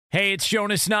Hey, it's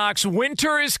Jonas Knox.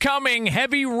 Winter is coming.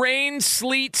 Heavy rain,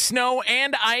 sleet, snow,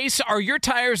 and ice. Are your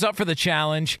tires up for the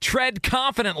challenge? Tread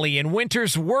confidently in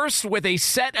winter's worst with a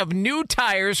set of new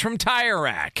tires from Tire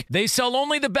Rack. They sell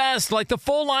only the best, like the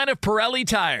full line of Pirelli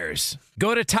tires.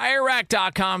 Go to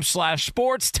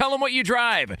TireRack.com/sports. Tell them what you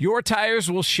drive. Your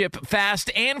tires will ship fast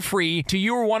and free to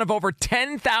you or one of over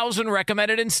 10,000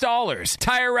 recommended installers.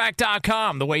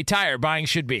 TireRack.com, the way tire buying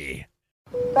should be.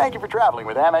 Thank you for traveling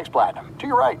with Amex Platinum. To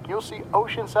your right, you'll see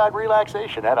oceanside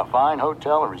relaxation at a fine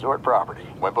hotel and resort property.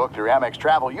 When booked through Amex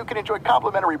Travel, you can enjoy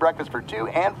complimentary breakfast for 2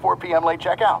 and 4 p.m. late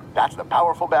checkout. That's the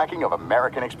powerful backing of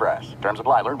American Express. Terms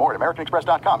apply. Learn more at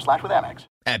americanexpress.com/withAmex.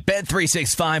 At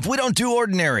Bet365, we don't do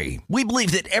ordinary. We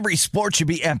believe that every sport should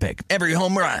be epic. Every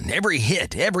home run, every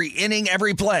hit, every inning,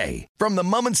 every play. From the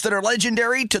moments that are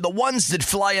legendary to the ones that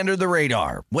fly under the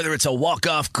radar. Whether it's a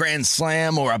walk-off grand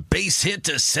slam or a base hit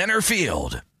to center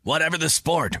field. Whatever the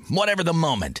sport, whatever the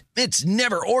moment. It's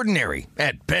never ordinary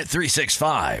at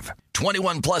Bet365.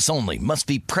 21 plus only. Must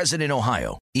be present in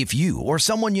Ohio. If you or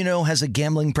someone you know has a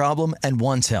gambling problem and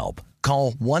wants help,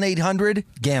 call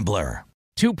 1-800-GAMBLER.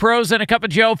 Two pros and a cup of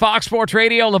Joe, Fox Sports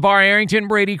Radio. LaVar Arrington,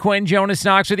 Brady Quinn, Jonas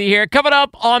Knox with you here. Coming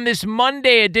up on this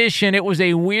Monday edition, it was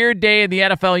a weird day in the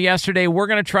NFL yesterday. We're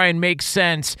going to try and make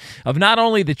sense of not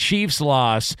only the Chiefs'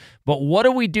 loss, but what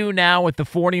do we do now with the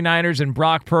 49ers and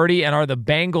Brock Purdy, and are the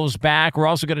Bengals back? We're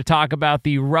also going to talk about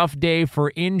the rough day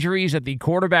for injuries at the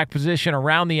quarterback position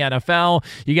around the NFL.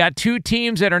 You got two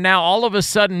teams that are now all of a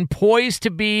sudden poised to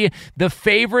be the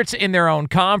favorites in their own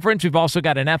conference. We've also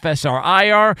got an FSR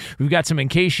IR. We've got some in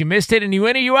case you missed it, and you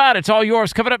in or you out. It's all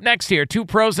yours. Coming up next here, Two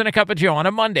Pros and a Cup of Joe on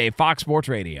a Monday, Fox Sports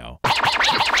Radio. Now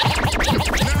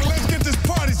let's get this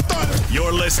party started.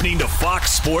 You're listening to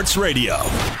Fox Sports Radio.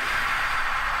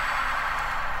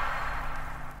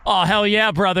 Oh, hell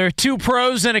yeah, brother. Two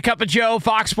pros and a cup of Joe,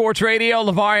 Fox Sports Radio.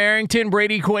 LaVar Arrington,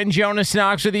 Brady Quinn, Jonas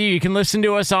Knox with you. You can listen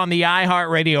to us on the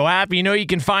iHeartRadio app. You know you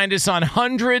can find us on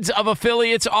hundreds of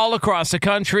affiliates all across the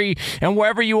country. And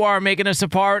wherever you are, making us a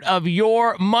part of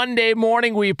your Monday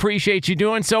morning, we appreciate you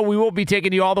doing so. We will be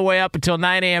taking you all the way up until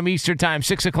 9 a.m. Eastern Time,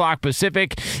 6 o'clock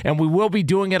Pacific. And we will be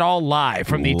doing it all live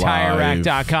from the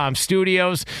TireRack.com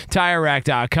studios.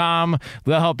 TireRack.com.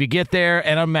 They'll help you get there.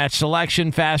 And unmatched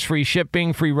selection, fast free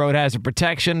shipping, free road hazard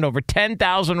protection, over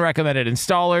 10,000 recommended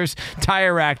installers.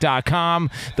 TireRack.com,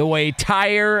 the way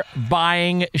tire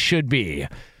buying should be.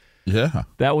 Yeah.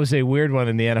 That was a weird one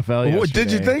in the NFL yesterday.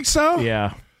 Did you think so?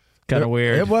 Yeah. Kind of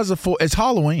weird. It was it's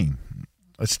Halloween.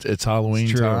 It's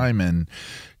Halloween time, and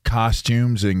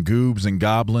costumes and goobs and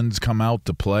goblins come out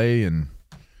to play, and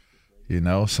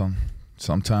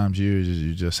sometimes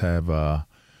you just have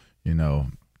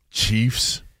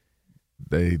Chiefs.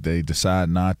 They decide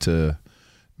not to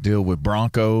deal with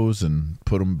Broncos and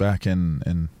put them back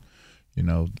in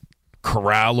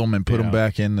corral them and put them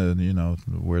back in the,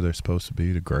 where they're supposed to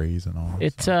be, the grays and all that.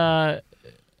 It's I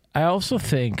also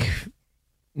think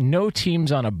no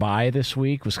teams on a bye this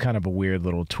week was kind of a weird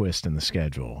little twist in the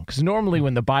schedule, because normally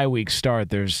when the bye weeks start,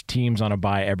 there's teams on a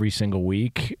bye every single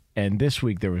week, and this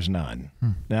week there was none.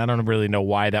 Now, I don't really know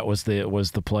why that was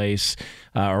the place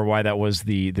or why that was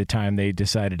the time they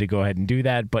decided to go ahead and do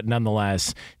that, but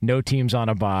nonetheless, no teams on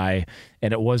a bye,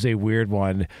 and it was a weird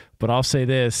one. But I'll say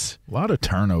this: a lot of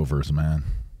turnovers, man.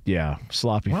 Yeah,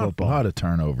 sloppy football. A lot of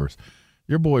turnovers.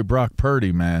 Your boy Brock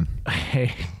Purdy, man.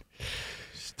 Hey.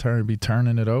 Be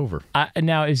turning it over.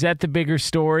 Now, is that the bigger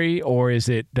story, or is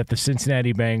it that the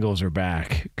Cincinnati Bengals are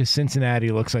back? Because Cincinnati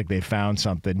looks like they found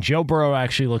something. Joe Burrow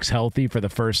actually looks healthy for the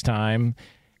first time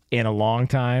in a long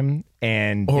time.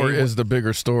 Or is the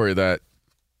bigger story that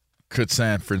could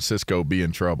San Francisco be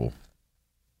in trouble?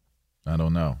 I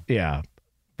don't know. Yeah.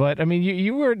 But, I mean,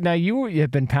 you have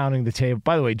been pounding the table.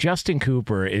 By the way, Justin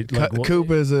Cooper.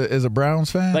 Cooper is a Browns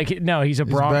fan? No, he's a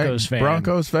Broncos fan.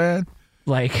 Broncos fan?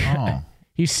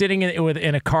 He's sitting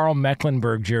in a Carl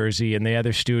Mecklenburg jersey in the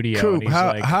other studio. Coop,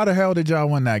 how the hell did y'all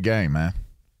win that game, man?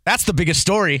 That's the biggest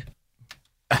story.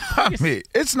 I mean,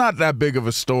 it's not that big of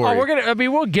a story.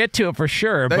 We'll get to it for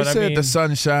sure. They said the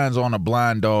sun shines on a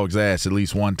blind dog's ass at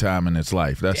least one time in its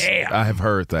life. I have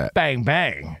heard that. Bang,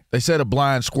 bang. They said a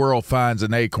blind squirrel finds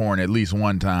an acorn at least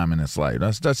one time in its life.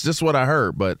 That's just what I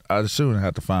heard, but I'd assume I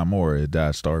have to find more. It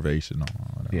died starvation.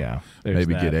 Yeah.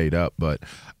 Maybe get ate up. But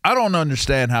I don't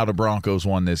understand how the Broncos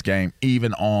won this game,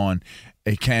 even on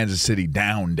a Kansas City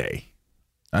down day.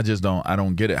 I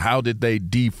don't get it. How did they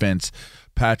defense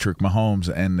Patrick Mahomes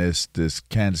and this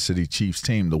Kansas City Chiefs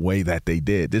team the way that they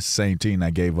did? This same team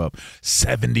that gave up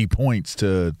 70 points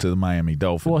to the Miami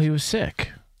Dolphins. Well, he was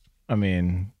sick. I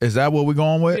mean, is that what we're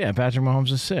going with? Yeah, Patrick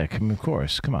Mahomes is sick. I mean, of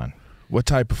course. Come on. What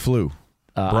type of flu?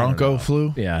 Bronco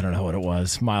flu? Yeah, I don't know what it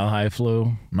was. Mile high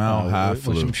flu. Mile high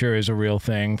flu. Which I'm sure is a real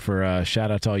thing for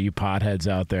shout out to all you potheads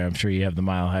out there. I'm sure you have the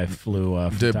mile high flu.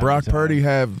 Did Brock Purdy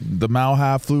have the mile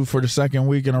high flu for the second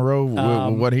week in a row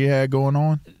with what he had going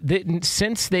on?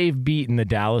 Since they've beaten the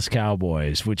Dallas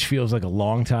Cowboys, which feels like a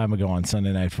long time ago on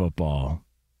Sunday Night Football,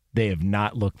 they have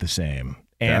not looked the same.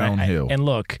 Downhill. And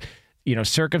look,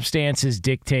 circumstances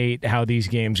dictate how these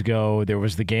games go. There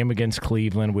was the game against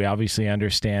Cleveland. We obviously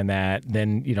understand that.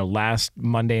 Then, last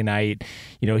Monday night,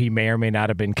 he may or may not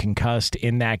have been concussed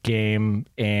in that game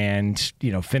and,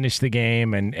 finished the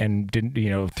game and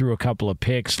didn't, threw a couple of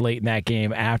picks late in that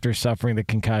game after suffering the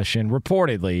concussion,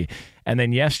 reportedly. And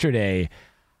then yesterday,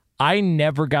 I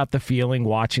never got the feeling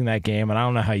watching that game, and I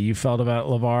don't know how you felt about it,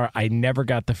 LaVar. I never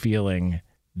got the feeling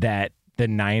that the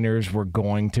Niners were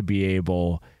going to be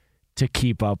able to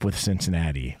keep up with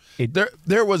Cincinnati.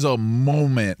 There was a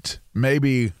moment,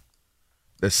 maybe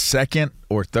the second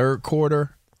or third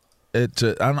quarter.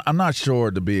 I'm not sure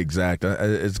to be exact.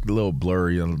 It's a little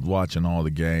blurry watching all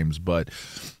the games, but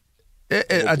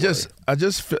it's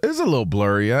a little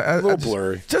blurry.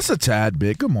 Blurry, just a tad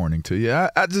bit. Good morning to you.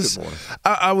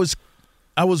 I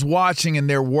was watching, and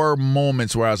there were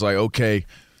moments where I was like, okay,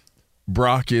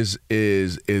 Brock is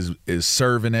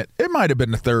serving it. It might have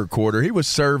been the third quarter. He was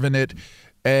serving it,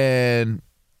 and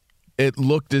it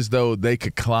looked as though they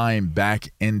could climb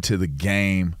back into the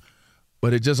game.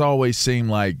 But it just always seemed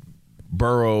like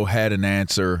Burrow had an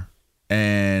answer,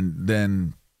 and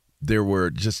then there were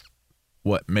just,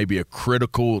 maybe a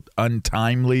critical,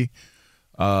 untimely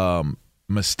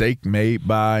mistake made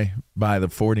by the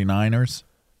 49ers.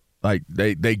 Like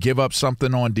they give up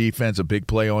something on defense, a big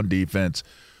play on defense,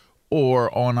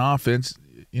 or on offense,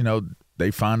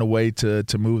 they find a way to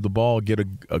move the ball, get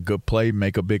a good play,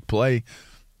 make a big play,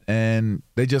 and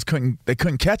they just couldn't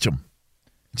catch them.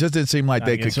 It just didn't seem like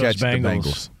they could catch the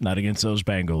Bengals. Not against those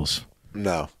Bengals.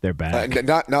 No. They're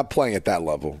back. Not playing at that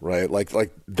level, right? Like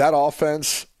that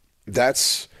offense,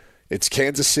 it's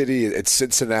Kansas City, it's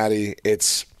Cincinnati,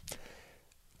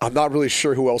 I'm not really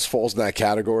sure who else falls in that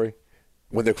category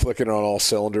when they're clicking on all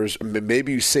cylinders.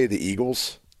 Maybe you say the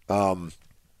Eagles.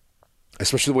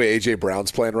 Especially the way A.J.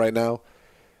 Brown's playing right now.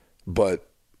 But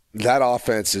that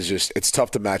offense is just – it's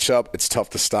tough to match up. It's tough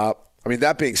to stop. I mean,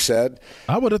 that being said –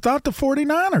 I would have thought the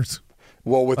 49ers.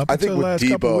 Well, I think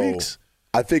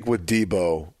with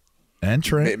Debo – and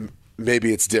Trent.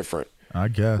 Maybe it's different. I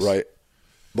guess. Right?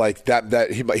 Like that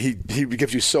he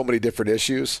gives you so many different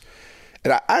issues.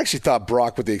 And I actually thought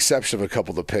Brock, with the exception of a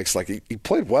couple of the picks, like he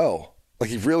played well.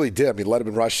 Like he really did. I mean, led him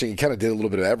in rushing. He kind of did a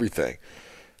little bit of everything.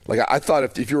 Like I thought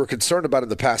if you were concerned about it in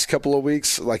the past couple of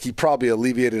weeks, like he probably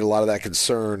alleviated a lot of that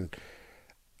concern,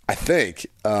 I think,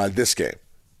 this game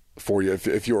for you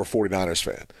if you were a 49ers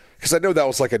fan. Because I know that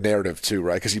was like a narrative too,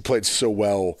 right? Because he played so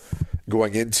well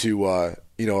going into a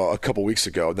couple weeks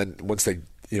ago. And then once they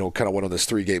kind of went on this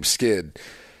 3-game skid,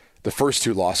 the first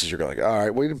 2 losses, you're going like, all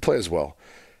right, well, he didn't play as well.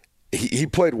 He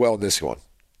played well in this one.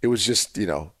 It was just,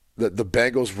 the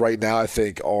Bengals right now, I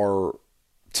think, are,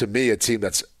 to me, a team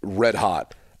that's red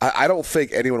hot. I don't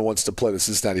think anyone wants to play the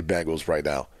Cincinnati Bengals right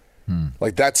now.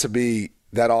 Like that, to me,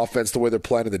 that offense, the way they're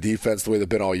playing, and the defense, the way they've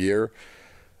been all year,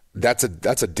 that's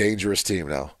a dangerous team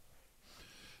now.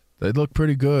 They look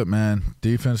pretty good, man.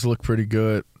 Defense looked pretty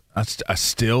good. I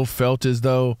still felt as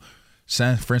though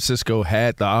San Francisco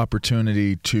had the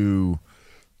opportunity to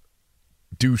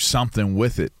do something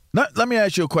with it. Let me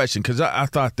ask you a question, because I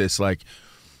thought this,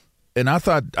 and I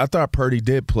thought Purdy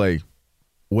did play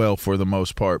well for the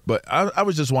most part, but I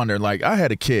was just wondering, I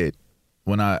had a kid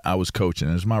when I was coaching.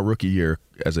 It was my rookie year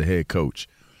as a head coach,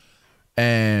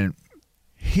 and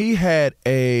he had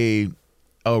a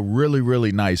really,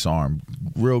 really nice arm,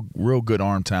 real good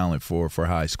arm talent for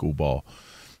high school ball.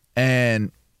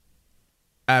 And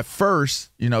at first,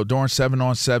 during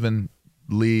 7-on-7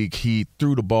 league, he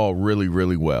threw the ball really,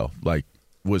 really well,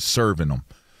 was serving them.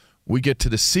 We get to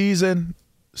the season,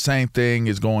 same thing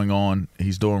is going on.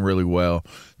 He's doing really well.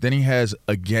 Then he has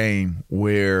a game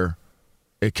where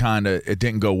it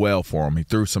didn't go well for him. He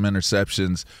threw some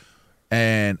interceptions,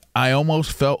 and I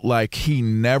almost felt like he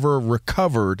never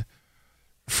recovered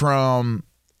from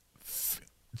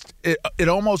it. It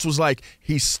almost was like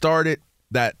he started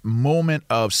that moment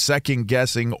of second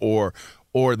guessing or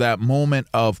that moment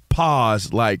of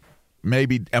pause, like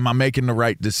maybe am I making the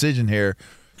right decision here,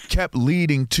 kept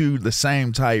leading to the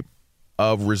same type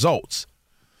of results.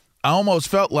 I almost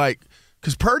felt like,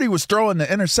 because Purdy was throwing the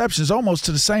interceptions almost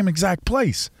to the same exact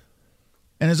place.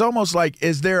 And it's almost like,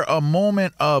 is there a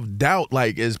moment of doubt?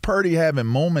 Like, is Purdy having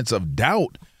moments of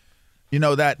doubt?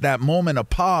 That moment of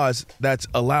pause that's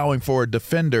allowing for a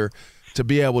defender to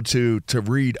be able to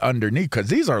read underneath, because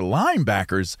these are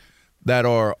linebackers that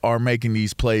are making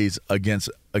these plays against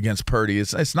Purdy.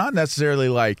 It's not necessarily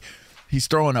like he's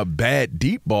throwing a bad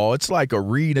deep ball. It's like a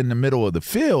read in the middle of the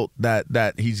field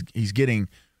that he's getting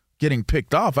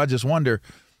picked off. I just wonder,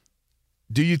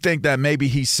 do you think that maybe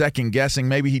he's second guessing?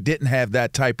 Maybe he didn't have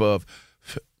that type of,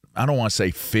 I don't want to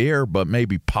say fear, but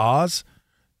maybe pause,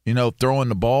 throwing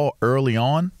the ball early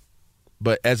on.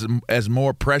 But as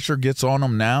more pressure gets on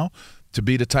him now to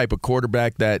be the type of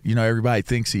quarterback that, everybody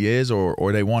thinks he is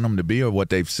or they want him to be or what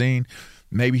they've seen,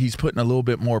 maybe he's putting a little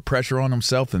bit more pressure on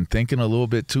himself and thinking a little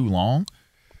bit too long.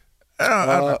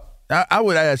 I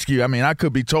would ask you, I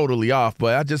could be totally off,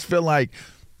 but I just feel like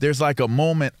there's like a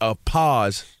moment of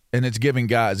pause, and it's giving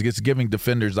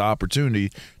defenders the opportunity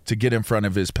to get in front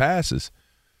of his passes.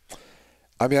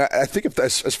 I think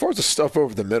as far as the stuff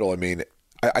over the middle,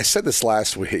 I said this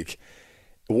last week.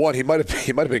 One, he might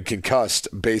have been concussed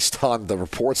based on the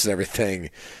reports and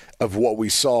everything of what we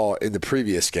saw in the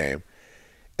previous game.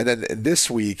 And then this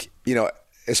week,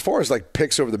 as far as like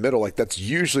picks over the middle, like that's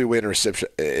usually where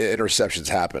interceptions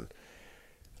happen.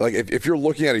 Like if you're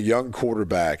looking at a young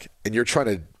quarterback and you're trying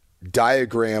to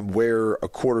diagram where a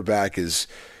quarterback is,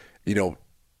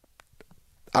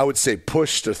 I would say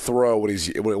pushed to throw when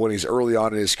he's early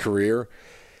on in his career,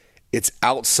 it's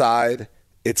outside,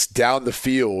 it's down the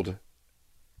field,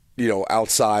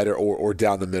 outside or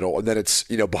down the middle, and then it's,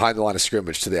 behind the line of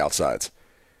scrimmage to the outsides.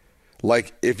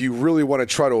 Like, if you really want to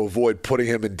try to avoid putting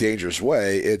him in danger's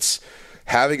way, it's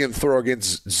having him throw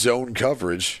against zone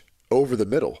coverage over the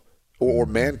middle or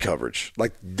man coverage.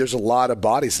 Like, there's a lot of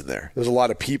bodies in there. There's a lot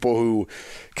of people who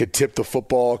could tip the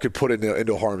football, could put it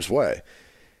into harm's way.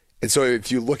 And so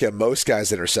if you look at most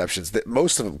guys' interceptions, that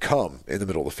most of them come in the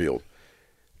middle of the field.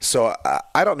 So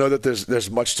I don't know that there's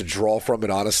much to draw from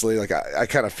it, honestly. Like I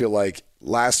kind of feel like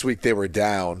last week they were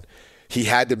down. He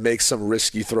had to make some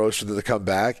risky throws for them to come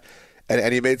back,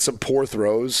 and he made some poor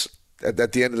throws at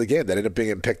the end of the game that ended up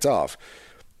being picked off.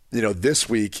 This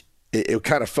week it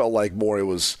kind of felt like it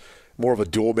was more of a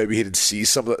duel. Maybe he didn't see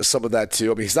some of that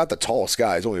too. He's not the tallest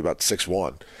guy. He's only about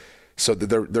 6'1". So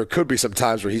there could be some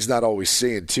times where he's not always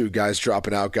seeing two guys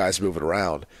dropping out, guys moving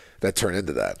around that turn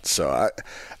into that. So,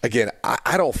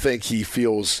 I don't think he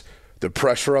feels the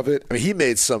pressure of it. He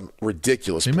made some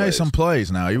ridiculous plays. He made some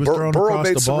plays now. He was throwing Burrow across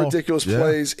the ball. made some ridiculous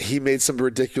plays. He made some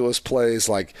ridiculous plays.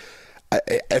 Like,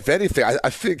 if anything, I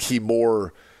think he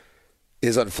more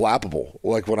is unflappable,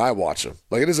 like when I watch him.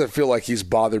 Like, it doesn't feel like he's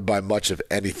bothered by much of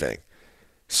anything.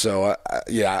 So,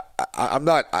 I'm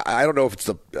not – I don't know if it's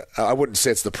I wouldn't say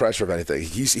it's the pressure of anything.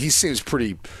 He seems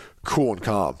pretty cool and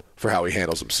calm for how he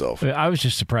handles himself. I was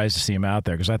just surprised to see him out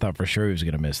there because I thought for sure he was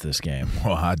going to miss this game.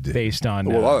 Well, I did. Based on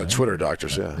a lot of Twitter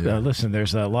doctors, yeah. Listen,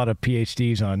 there's a lot of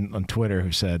PhDs on Twitter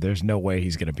who said there's no way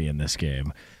he's going to be in this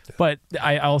game. But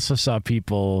I also saw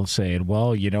people saying,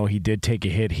 well, he did take a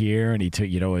hit here, and he took,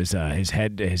 his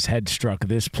head struck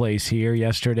this place here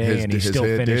yesterday, and he still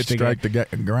finished the game. His head did strike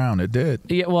the ground. It did.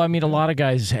 Yeah, well, a lot of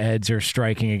guys' heads are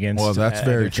striking against. Well, that's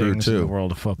very true too. In the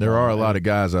world of football, there are a lot of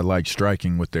guys that like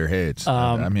striking with their heads.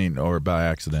 Or by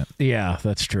accident. Yeah,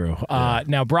 that's true.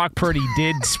 Now, Brock Purdy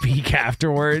did speak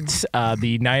afterwards.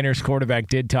 The Niners quarterback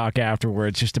did talk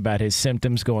afterwards just about his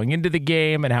symptoms going into the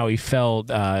game and how he felt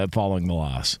following the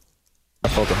loss. I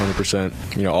felt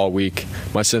 100%, all week.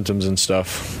 My symptoms and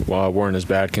stuff weren't as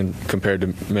bad compared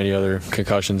to many other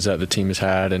concussions that the team has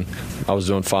had, and I was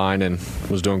doing fine and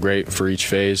was doing great for each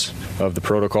phase of the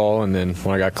protocol. And then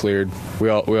when I got cleared, we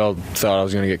all thought I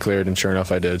was going to get cleared, and sure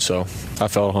enough, I did. So I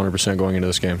felt 100% going into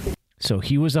this game. So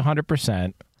he was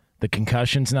 100%. The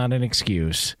concussion's not an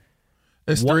excuse.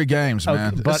 It's 3 games,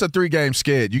 man. It's a 3-game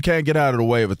skid. You can't get out of the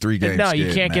way of a 3-game skid. No,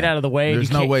 you can't get out of the way.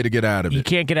 There's no way to get out of it. You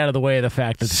can't get out of the way of the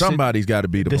fact that somebody's got to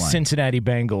be the blame. Cincinnati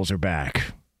Bengals are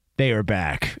back. They are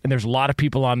back. And there's a lot of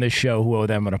people on this show who owe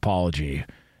them an apology.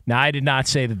 Now, I did not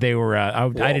say that they were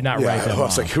I did not write them off. I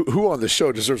was like, who on the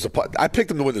show deserves I picked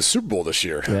them to win the Super Bowl this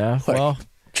year. Yeah, well.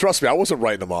 Trust me, I wasn't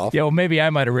writing them off. Yeah, well, maybe I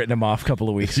might have written them off a couple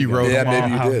of weeks ago.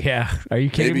 Maybe you did. Yeah. Are you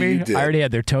kidding me? I already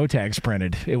had their toe tags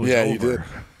printed. It was over. You did.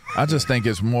 I just think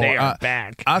it's more. They are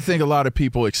back. I think a lot of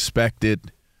people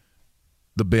expected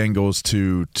the Bengals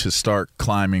to start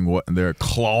climbing. They're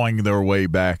clawing their way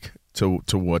back to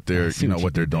what they're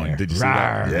what they're doing. Did you see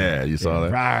that? Yeah, you saw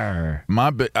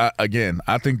that. Again,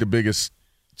 I think the biggest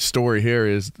story here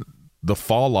is the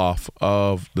fall off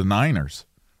of the Niners.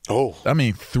 Oh,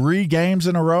 3 games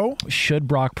in a row. Should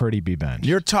Brock Purdy be benched?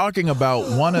 You're talking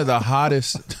about one of the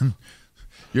hottest.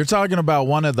 You're talking about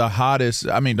one of the hottest.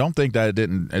 Don't think that it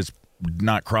didn't.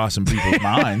 not crossing people's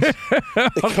minds.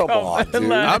 Come on,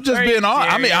 dude. I'm just being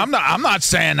honest. I mean, I'm not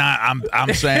saying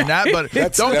I'm saying that, but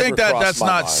don't think that's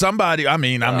not mind. somebody. I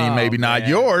mean, maybe not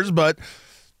yours, but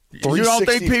you don't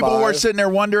think people were sitting there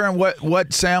wondering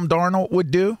what Sam Darnold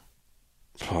would do?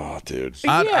 Oh, dude.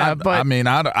 I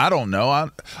don't know.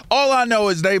 All I know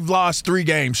is they've lost 3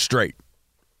 games straight.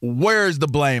 Where does the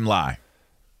blame lie?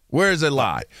 Where does it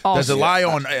lie? Does it lie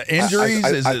on injuries?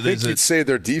 I think you'd say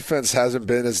their defense hasn't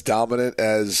been as dominant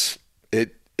as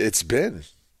it's been.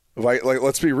 Like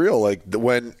let's be real. Like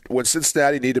when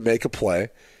Cincinnati needed to make a play,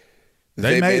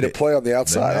 they made a play on the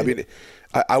outside. I mean,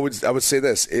 I would say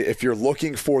this: if you're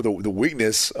looking for the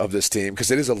weakness of this team, because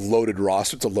it is a loaded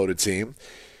roster, it's a loaded team.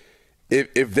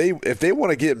 If they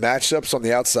want to get matchups on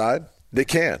the outside, they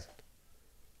can.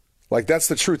 Like that's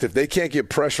the truth. If they can't get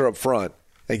pressure up front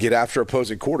and get after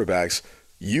opposing quarterbacks,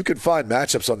 you can find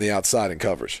matchups on the outside in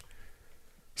coverage.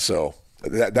 So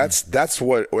that's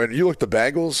what, when you look at the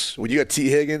Bengals, when you got T.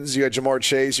 Higgins, you got Jamar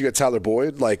Chase, you got Tyler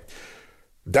Boyd, like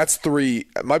that's 3,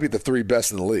 it might be the 3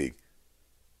 best in the league.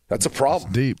 That's a problem.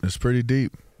 It's deep. It's pretty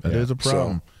deep. That is a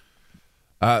problem.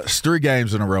 It's 3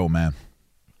 games in a row, man.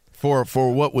 For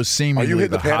what was seemingly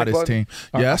the hottest team.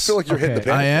 Yes. I feel like you're hitting the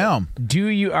panic. I am. Do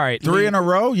you? All right. 3 in a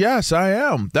row? Yes, I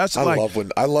am.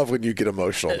 I love when you get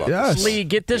emotional about this. Lee,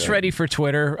 get this ready for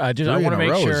Twitter. I want to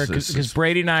make sure, because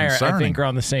Brady and I I think, are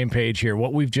on the same page here.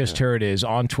 What we've just heard is,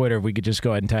 on Twitter, if we could just go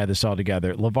ahead and tie this all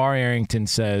together, LaVar Arrington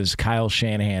says Kyle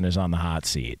Shanahan is on the hot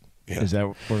seat. Yeah. Is that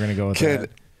we're going to go with that?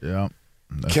 Yeah.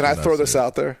 Can I throw this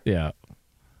out there? Yeah.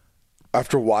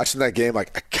 After watching that game, I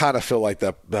kind of feel like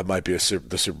that might be the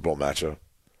Super Bowl matchup.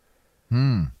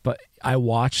 But I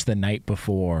watched the night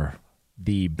before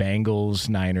the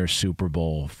Bengals-Niners Super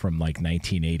Bowl from like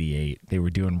 1988. They were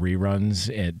doing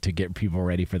reruns to get people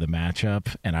ready for the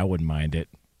matchup, and I wouldn't mind it.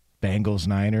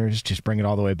 Bengals-Niners, just bring it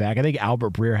all the way back. I think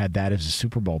Albert Breer had that as a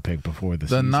Super Bowl pick before the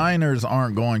season. The Niners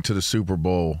aren't going to the Super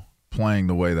Bowl playing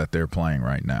the way that they're playing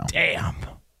right now. Damn.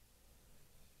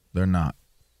 They're not.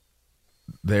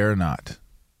 They're not.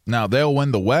 Now, they'll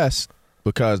win the West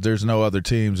because there's no other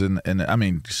teams in I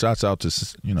mean, shouts out to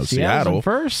Seattle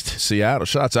first. Seattle,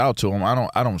 shouts out to them.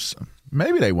 I don't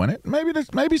maybe they win it.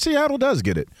 Maybe Seattle does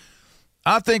get it.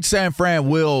 I think San Fran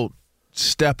will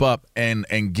step up and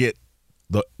get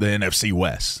the NFC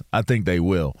West. I think they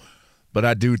will. But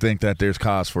I do think that there's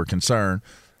cause for concern,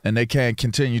 and they can't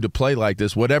continue to play like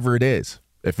this, whatever it is.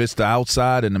 If it's the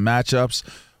outside and the matchups,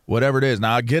 whatever it is.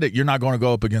 Now, I get it. You're not going to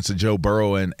go up against a Joe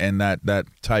Burrow and that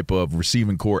type of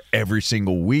receiving core every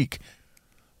single week.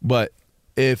 But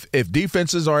if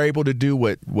defenses are able to do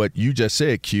what you just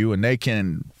said, Q, and they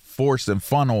can force and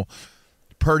funnel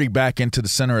Purdy back into the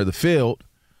center of the field,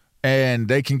 and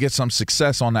they can get some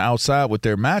success on the outside with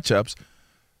their matchups,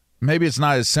 maybe it's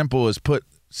not as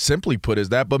simply put as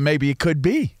that, but maybe it could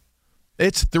be.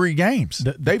 It's 3 games.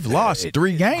 They've lost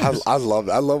 3 games. I love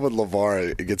when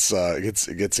LaVar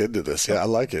gets into this. Yeah, I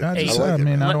like it. I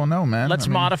don't know, man. Let's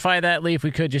modify that, Lee, if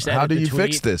we could just edit how do the you tweet.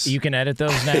 fix this? You can edit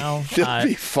those now. They'll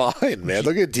be fine, man.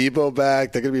 They'll get Debo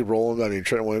back. They're going to be rolling. I mean,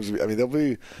 Trent Williams. I mean, they'll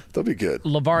be good.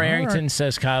 LaVar Arrington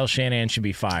says Kyle Shanahan should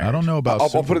be fired. I don't know about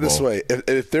I'll put it this way.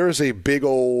 If there is a big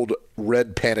old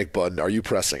red panic button, are you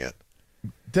pressing it?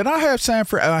 Did I have San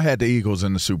Fran? I had the Eagles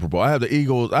in the Super Bowl. I have the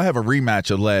Eagles. I have a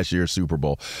rematch of last year's Super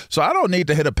Bowl. So I don't need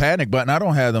to hit a panic button. I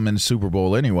don't have them in the Super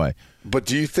Bowl anyway. But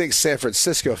do you think San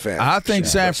Francisco fans? I think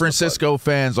San Francisco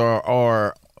fans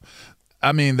are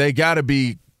I mean, they got to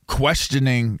be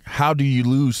questioning how do you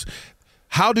lose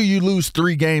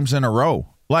 3 games in a row?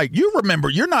 Like, you remember,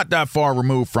 you're not that far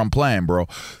removed from playing, bro.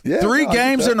 Yeah, 3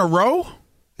 games in a row?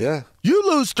 Yeah. You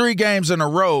lose 3 games in a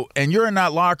row and you're in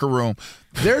that locker room.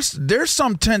 There's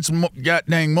some tense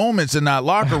goddamn moments in that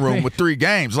locker room with 3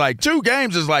 games. Like 2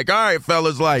 games is like, all right,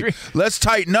 fellas, like let's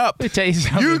tighten up. Let me tell you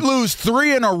something. You lose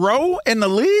 3 in a row in the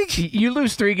league. You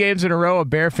lose 3 games in a row. A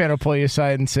Bear fan will pull you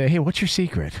aside and say, "Hey, what's your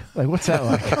secret? Like, what's that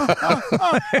like?"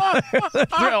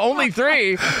 Only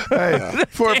 3. Hey,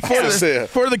 for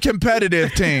the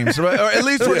competitive teams, or at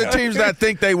least for the teams that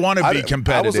think they want to be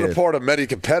competitive. I wasn't a part of many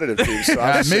competitive teams.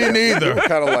 So me neither.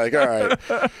 Kind of like, all right.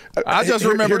 I just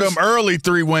remember them early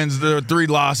 3 wins, the 3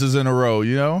 losses in a row,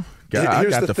 you know? I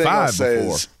got the 5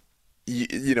 before.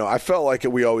 I felt like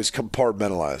we always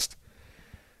compartmentalized.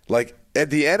 Like,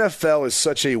 and the NFL is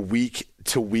such a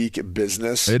week-to-week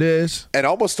business. It is. And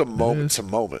almost a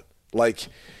moment-to-moment. Like,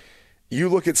 you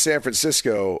look at San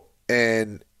Francisco,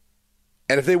 and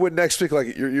if they win next week,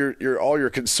 like, all your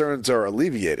concerns are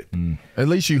alleviated. At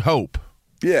least you hope.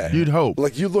 Yeah. You'd hope.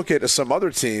 Like, you look at some other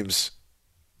teams,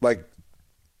 like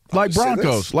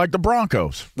Broncos, like the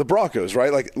Broncos. The Broncos,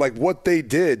 right? Like what they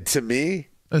did to me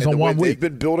It's on 1 week. They've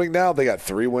been building now. They got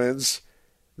 3 wins.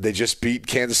 They just beat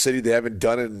Kansas City. They haven't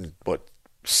done it in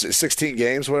 16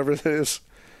 games, whatever it is,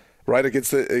 right?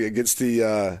 Against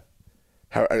the.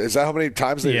 Is that how many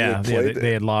times they played? Yeah,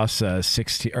 they had lost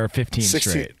 16 or 15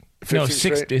 straight. 15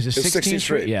 straight? Is it 16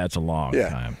 straight? Yeah, it's a long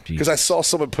time. Because I saw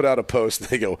someone put out a post and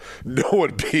they go, no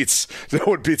one beats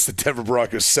the Denver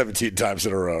Broncos 17 times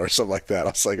in a row or something like that. I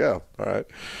was like, oh, all right.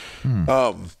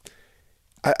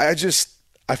 I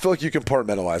feel like you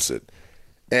compartmentalize it.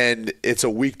 And it's a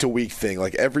week-to-week thing.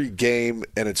 Like every game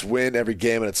and its win, every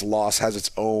game and its loss has its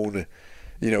own,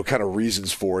 kind of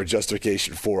reasons for it,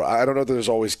 justification for it. I don't know that there's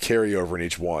always carryover in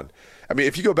each one. I mean,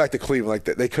 if you go back to Cleveland,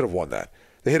 they could have won that.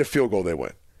 They hit a field goal, they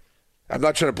win. I'm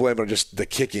not trying to blame it on just the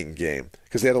kicking game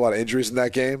because they had a lot of injuries in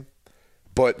that game.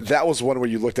 But that was one where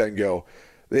you looked at and go,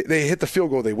 they hit the field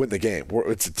goal, they win the game.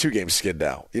 It's a 2-game skid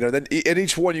now. Then in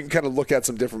each one you can kind of look at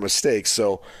some different mistakes.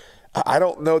 So I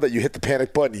don't know that you hit the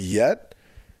panic button yet,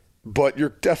 but you're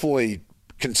definitely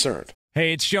concerned.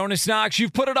 Hey, it's Jonas Knox.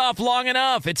 You've put it off long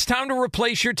enough. It's time to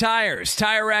replace your tires.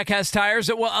 Tire Rack has tires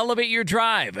that will elevate your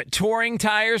drive. Touring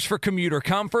tires for commuter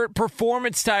comfort,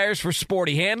 performance tires for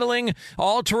sporty handling,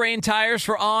 all-terrain tires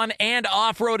for on- and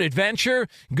off-road adventure.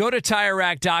 Go to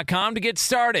TireRack.com to get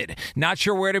started. Not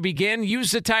sure where to begin?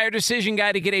 Use the Tire Decision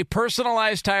Guide to get a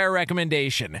personalized tire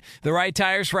recommendation. The right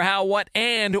tires for how, what,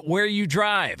 and where you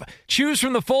drive. Choose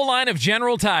from the full line of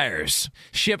General Tires.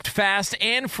 Shipped fast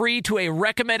and free to a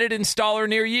recommended installer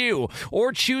near you,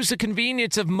 or choose the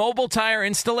convenience of mobile tire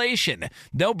installation.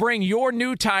 They'll bring your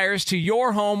new tires to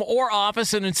your home or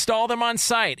office and install them on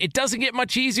site. It doesn't get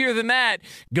much easier than that.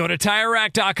 Go to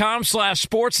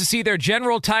TireRack.com/sports to see their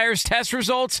General Tires test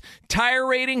results, tire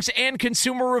ratings, and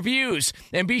consumer reviews.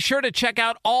 And be sure to check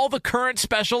out all the current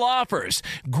special offers.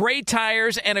 Great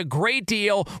tires and a great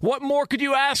deal. What more could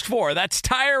you ask for? That's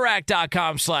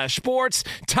TireRack.com/sports.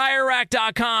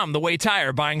 TireRack.com, the way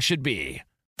tire buying should be.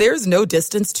 There's no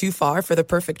distance too far for the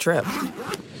perfect trip.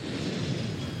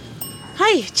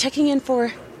 Hi, checking in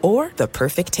for... Or the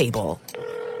perfect table.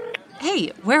 Hey,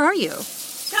 where are you?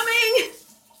 Coming!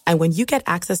 And when you get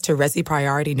access to Resi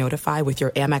Priority Notify with your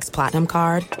Amex Platinum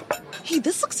card... Hey,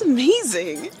 this looks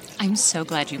amazing. I'm so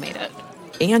glad you made it.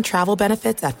 And travel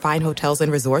benefits at fine hotels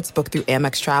and resorts booked through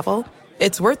Amex Travel,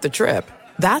 it's worth the trip.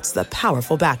 That's the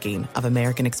powerful backing of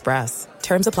American Express.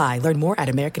 Terms apply. Learn more at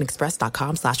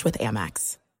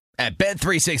americanexpress.com/withAmex. At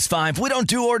Bet365, we don't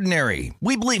do ordinary.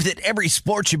 We believe that every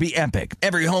sport should be epic.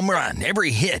 Every home run,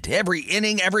 every hit, every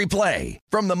inning, every play.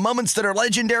 From the moments that are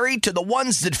legendary to the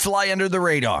ones that fly under the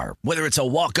radar. Whether it's a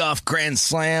walk-off grand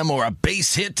slam or a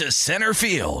base hit to center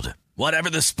field.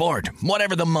 Whatever the sport,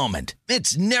 whatever the moment.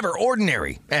 It's never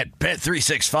ordinary at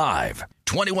Bet365.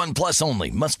 21 plus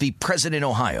only. Must be present in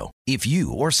Ohio. If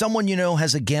you or someone you know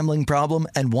has a gambling problem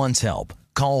and wants help,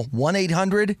 call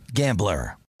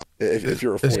 1-800-GAMBLER. If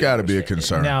you're it's got to be a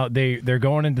concern. Now they're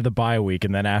going into the bye week,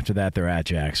 and then after that they're at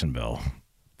Jacksonville.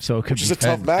 So it could Which be is a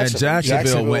tough match. And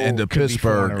Jacksonville went into could be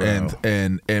Pittsburgh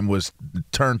and was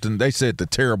turned. And they said the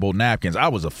terrible napkins. I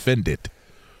was offended.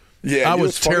 Yeah, I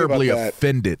was terribly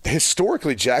offended.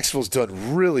 Historically, Jacksonville's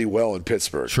done really well in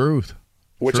Pittsburgh. Truth.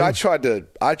 Which I tried to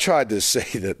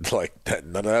say that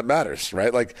none of that matters,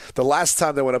 right? Like the last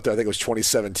time they went up there, I think it was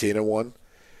 2017 and won.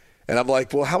 And I'm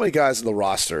like, well, how many guys in the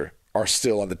roster are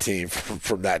still on the team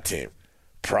from that team?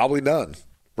 Probably none,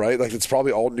 right? Like it's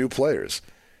probably all new players.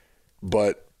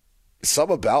 But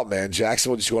something about, man,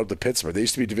 Jacksonville just going up to Pittsburgh. They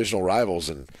used to be divisional rivals,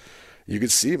 and you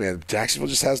could see, man, Jacksonville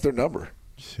just has their number.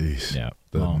 Jeez. Yeah.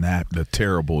 The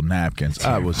terrible napkins.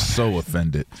 I was so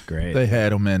offended. Great. They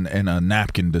had them in a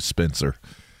napkin dispenser.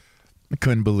 I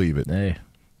couldn't believe it. Hey,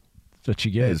 that's what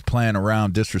you get. Is playing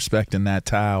around, disrespecting that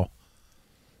towel.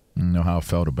 I don't know how I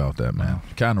felt about that, man.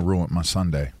 Kind of ruined my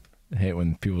Sunday. I hate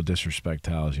when people disrespect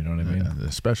towels, you know what I mean? Yeah,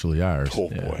 especially ours. Oh,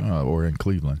 boy. Or in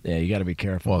Cleveland. Yeah, you got to be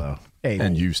careful, though. Hey,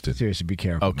 and Houston. Seriously, be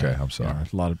careful. Okay, man. I'm sorry. Yeah,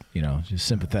 a lot of, just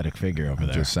sympathetic figure over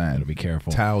there. Just saying. Gotta be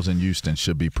careful. Towels in Houston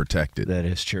should be protected. That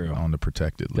is true. On the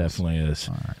protected list. Definitely is.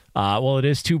 All right. Well, it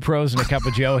is Two Pros and a Cup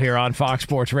of Joe here on Fox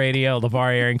Sports Radio.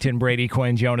 LaVar Arrington, Brady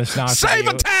Quinn, Jonas Knox. Save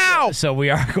a towel! So we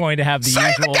are going to have the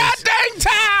Save usual. a goddamn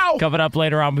towel! Coming up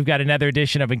later on, we've got another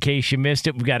edition of In Case You Missed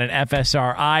It. We've got an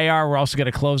FSR IR. We're also going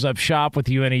to close up shop with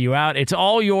You In and You Out. It's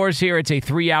all yours here. It's a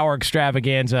 3-hour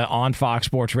extravaganza on Fox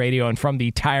Sports Radio and from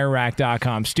the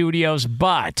TireRack.com studios.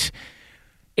 But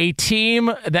a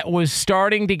team that was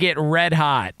starting to get red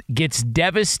hot gets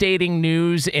devastating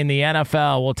news in the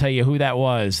NFL. We'll tell you who that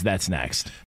was. That's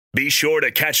next. Be sure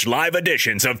to catch live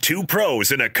editions of Two Pros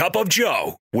and a Cup of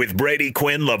Joe with Brady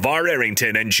Quinn, LaVar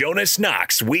Arrington, and Jonas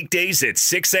Knox weekdays at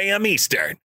 6 a.m.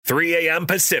 Eastern 3 a.m.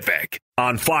 Pacific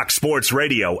on Fox Sports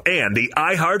Radio and the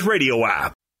iHeartRadio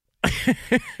app.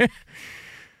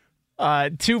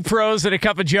 Two pros and a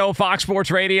cup of Joe, Fox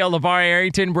Sports Radio, LaVar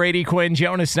Arrington, Brady Quinn,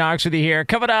 Jonas Knox with you here.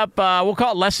 Coming up, we'll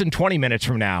call it less than 20 minutes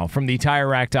from now from the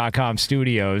TireRack.com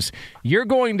studios. You're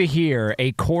going to hear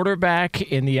a quarterback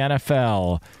in the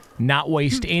NFL not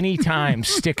waste any time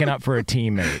sticking up for a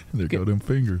teammate. There go them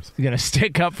fingers. Going to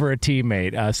stick up for a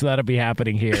teammate. So that'll be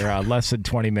happening here less than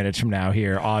 20 minutes from now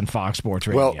here on Fox Sports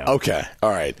Radio. Well, okay. All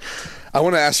right. I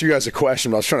want to ask you guys a question,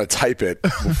 but I was trying to type it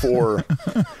before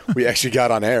we actually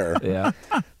got on air. Yeah.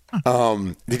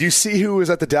 Did you see who was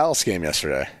at the Dallas game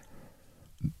yesterday?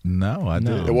 No, I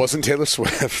didn't. It wasn't Taylor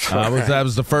Swift. That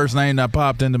was the first name that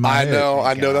popped into my head.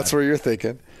 I know that's where you're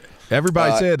thinking.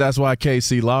 Everybody said that's why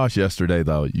KC lost yesterday,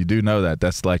 though. You do know that.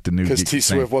 That's like the new because T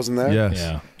Swift wasn't there? Yes.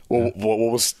 Yeah. Well,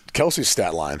 what was Kelsey's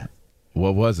stat line?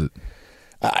 What was it?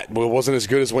 Well, it wasn't as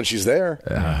good as when she's there.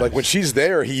 Like when she's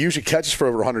there, he usually catches for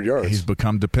over 100 yards. He's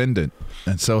become dependent,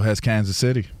 and so has Kansas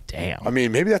City. Damn. I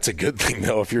mean, maybe that's a good thing,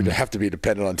 though, if you're to have to be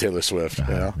dependent on Taylor Swift. You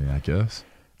know? Yeah, I guess.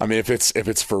 I mean, if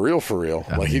it's for real,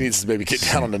 he needs to maybe get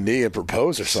down on the knee and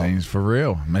propose or something. Seems for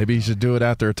real. Maybe he should do it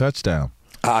after a touchdown.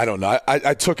 I don't know.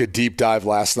 I took a deep dive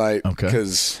last night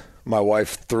because my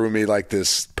wife threw me like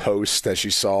this post that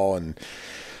she saw, and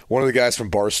one of the guys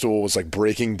from Barstool was like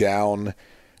breaking down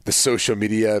the social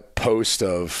media post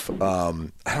of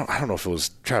I don't know if it was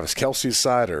Travis Kelce's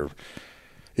side or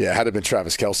it had to have been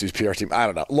Travis Kelce's PR team. I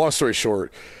don't know. Long story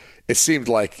short, it seemed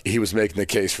like he was making the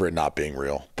case for it not being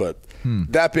real. But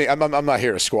that being, I'm not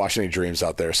here to squash any dreams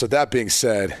out there. So that being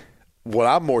said, what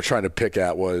I'm more trying to pick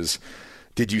at was,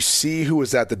 did you see who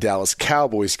was at the Dallas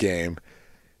Cowboys game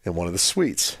in one of the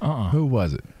suites? Who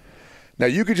was it? Now,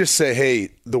 you could just say,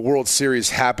 hey, the World Series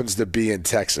happens to be in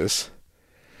Texas,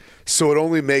 so it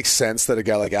only makes sense that a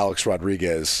guy like Alex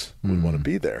Rodriguez would want to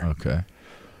be there. Okay.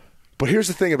 But here's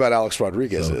the thing about Alex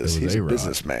Rodriguez is he's A-Rod. a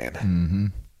businessman. Mm-hmm.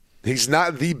 He's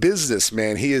not the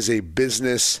businessman. He is a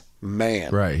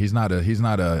businessman. Right. He's not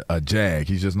a jag.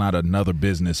 He's just not another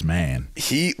businessman.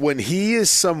 When he is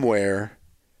somewhere,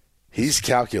 he's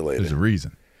calculated. There's a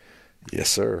reason. Yes,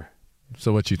 sir.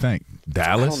 So what you think?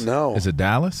 Dallas? I don't know. Is it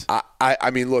Dallas?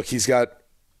 I mean, look, he's got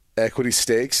equity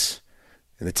stakes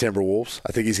in the Timberwolves.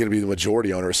 I think he's going to be the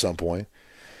majority owner at some point.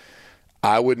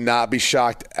 I would not be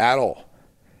shocked at all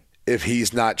if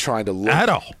he's not trying to look at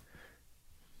all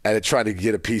at it, trying to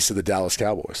get a piece of the Dallas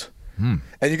Cowboys. And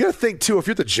you got to think too, if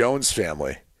you're the Jones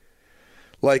family,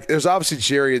 like there's obviously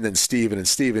Jerry and then Steven, and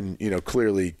Steven,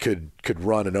 clearly could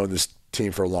run and own this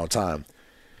team for a long time.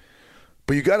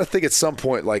 But you got to think at some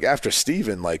point, like after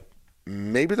Steven, like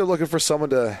maybe they're looking for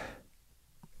someone to,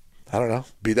 I don't know,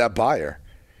 be that buyer.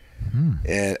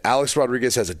 And Alex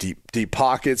Rodriguez has a deep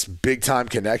pockets, big time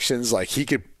connections. Like he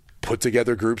could put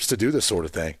together groups to do this sort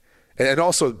of thing. And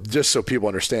also, just so people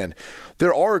understand,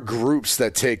 there are groups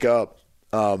that take up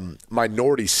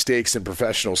minority stakes in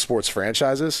professional sports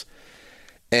franchises,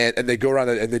 and they go around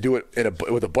and they do it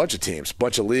with a bunch of teams,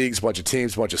 bunch of leagues, bunch of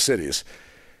teams, bunch of cities.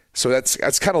 So that's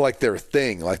kind of like their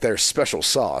thing, like their special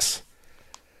sauce.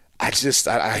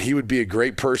 He would be a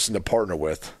great person to partner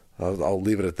with. I'll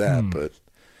leave it at that, but.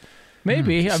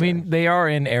 Maybe. I mean, they are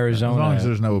in Arizona. As long as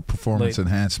there's no performance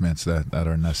enhancements that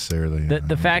are necessarily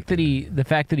the fact that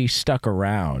he stuck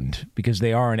around, because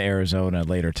they are in Arizona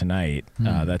later tonight.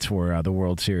 That's where the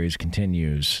World Series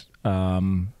continues.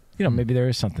 Maybe there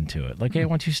is something to it. Like, hey,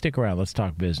 why don't you stick around? Let's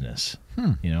talk business.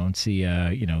 And see.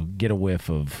 Get a whiff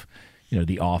of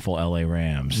the awful LA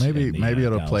Rams. Maybe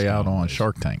it'll Dallas play out Cowboys. on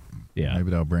Shark Tank. Yeah.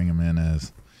 Maybe they'll bring him in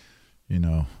as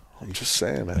I'm just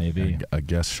saying, man. Maybe a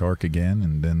guest shark again,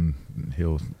 and then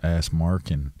he'll ask Mark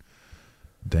and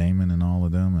Damon and all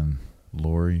of them and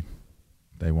Lori.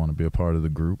 They want to be a part of the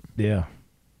group. Yeah.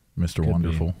 Mr.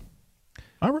 Wonderful.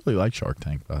 I really like Shark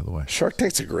Tank, by the way. Shark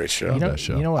Tank's a great show. That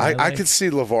show. You know what I could see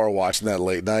LaVar watching that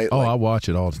late night. Oh, I watch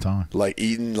it all the time. Like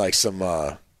eating like some.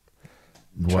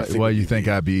 What do you think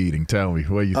I'd be eating? Tell me.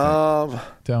 What do you think?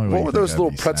 Tell me what were those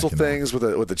little pretzel things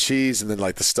with the cheese and then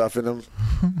like the stuff in them?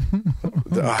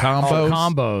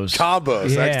 Combos.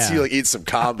 Combos. Yeah. I could see you like eating some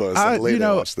combos.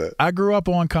 Watch that. I grew up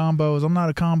on combos. I'm not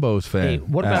a combos fan. Hey,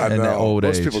 what about in the old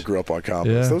Most age? people grew up on combos.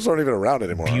 Yeah. Those aren't even around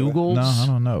anymore. Bugles? No, I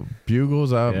don't know.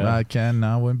 Bugles. I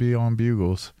wouldn't be on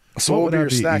bugles. So what would be your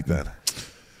snack eating? then?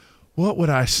 What would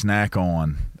I snack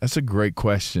on? That's a great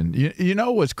question. You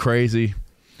know what's crazy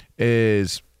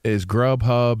is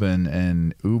Grubhub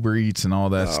and Uber Eats and all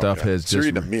that stuff has so just you're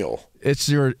eating a meal. It's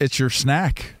your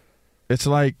snack. It's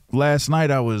like last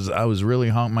night I was really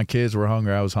hungry. My kids were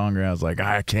hungry. I was hungry. I was like,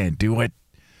 I can't do it,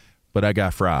 but I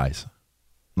got fries.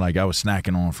 Like I was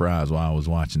snacking on fries while I was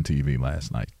watching TV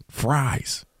last night.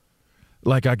 Fries.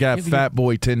 Like I got fat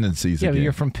boy tendencies again. Yeah, but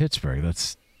you're from Pittsburgh.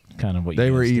 That's kind of what they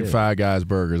you were guys eating do. Five Guys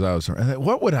burgers.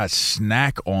 What would I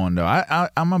snack on though?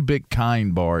 I'm a big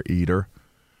Kind bar eater,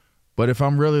 but if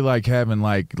I'm really like having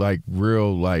like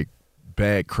real like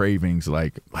bad cravings,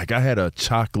 like I had a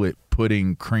chocolate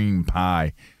pudding cream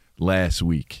pie last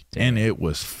week, and it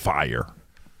was fire.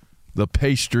 The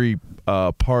pastry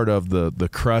part of the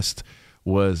crust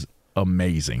was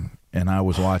amazing, and I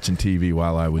was watching TV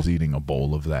while I was eating a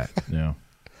bowl of that. Yeah,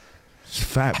 it's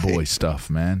fat boy stuff,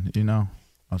 man. You know,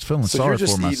 I was feeling sorry for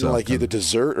myself. So you're just eating like either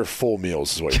dessert or full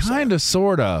meals is what you're saying? Kind of,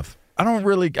 sort of.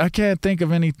 I can't think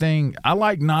of anything. I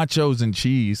like nachos and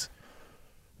cheese.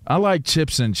 I like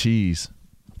chips and cheese.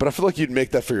 But I feel like you'd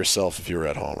make that for yourself if you were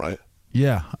at home, right?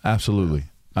 Yeah, absolutely.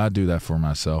 I do that for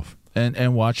myself.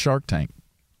 And watch Shark Tank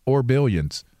or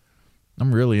Billions.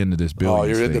 I'm really into this Billions. Oh,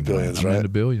 you're thing, into Billions, man. right? I'm into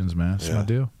Billions, man. That's my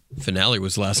deal. Finale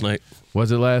was last night.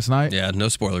 Was it last night? Yeah, no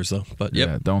spoilers though. But yep.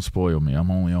 Yeah, don't spoil me. I'm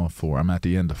only on 4. I'm at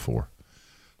the end of 4.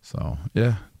 So,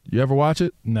 yeah. You ever watch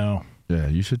it? No. Yeah,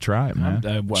 you should try it, man.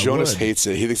 Jonas hates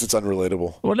it. He thinks it's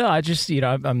unrelatable. Well, no, I just,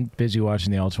 I'm busy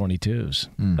watching the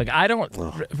All-22s. Like, I don't,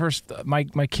 first, my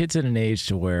kid's at an age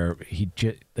to where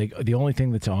the only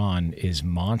thing that's on is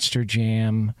Monster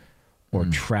Jam or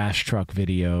trash truck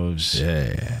videos.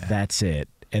 Yeah. That's it.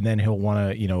 And then he'll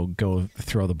want to, go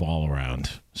throw the ball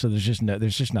around. So there's just not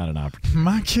an opportunity.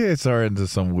 My kids are into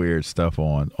some weird stuff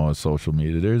on social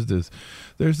media. There's this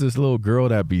little girl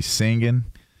that be singing.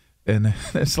 And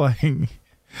it's like,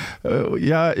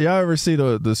 y'all ever see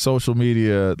the social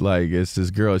media? Like, it's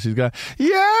this girl. She's got, No,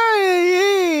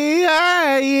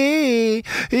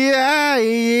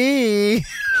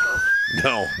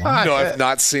 I've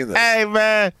not seen this. Hey,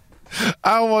 man,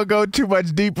 I don't want to go too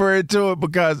much deeper into it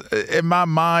because in my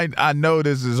mind, I know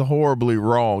this is horribly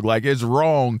wrong. Like, it's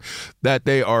wrong that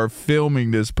they are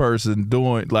filming this person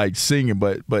doing, like, singing.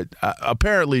 But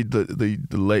apparently the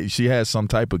lady, she has some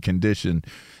type of condition.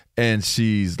 And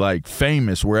she's like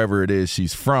famous wherever it is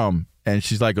she's from, and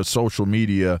she's like a social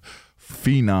media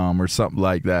phenom or something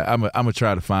like that. I'm gonna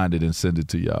try to find it and send it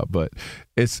to y'all. But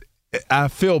I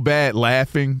feel bad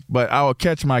laughing, but I will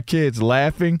catch my kids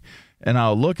laughing, and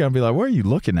I'll look and be like, "Where are you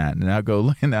looking at?" And I'll go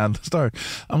look, and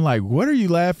I'm like, "What are you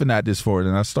laughing at this for?"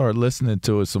 And I start listening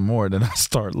to it some more. Then I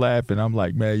start laughing. I'm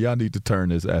like, "Man, y'all need to turn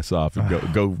this ass off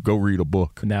and go read a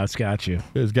book." Now it's got you.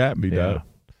 It's got me, dog.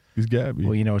 He's got me.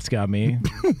 Well, you know what's got me?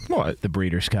 What? The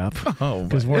Breeders' Cup. Oh,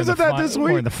 because isn't that this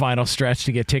week? We're in the final stretch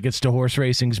to get tickets to horse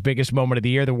racing's biggest moment of the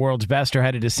year. The world's best are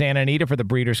headed to Santa Anita for the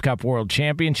Breeders' Cup World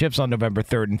Championships on November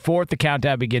 3rd and 4th. The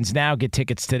countdown begins now. Get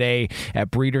tickets today at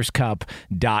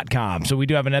breederscup.com. So we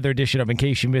do have another edition of In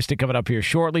Case You Missed It coming up here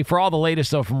shortly. For all the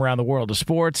latest, though, from around the world of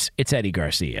sports, it's Eddie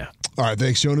Garcia. All right,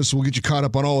 thanks, Jonas. We'll get you caught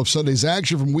up on all of Sunday's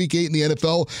action from Week 8 in the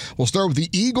NFL. We'll start with the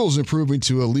Eagles improving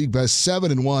to a league-best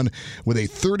 7-1 with a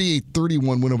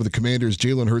 38-31 win over the Commanders.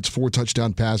 Jalen Hurts, 4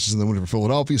 touchdown passes in the win for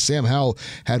Philadelphia. Sam Howell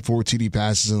had 4 TD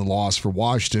passes in the loss for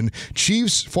Washington.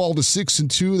 Chiefs fall to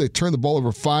 6-2. They turned the ball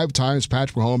over 5 times.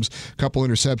 Patrick Mahomes, a couple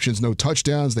interceptions, no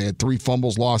touchdowns. They had 3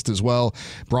 fumbles lost as well.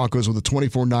 Broncos with a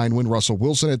 24-9 win. Russell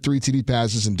Wilson had 3 TD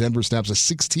passes, and Denver snaps a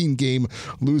 16-game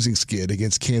losing skid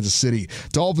against Kansas City.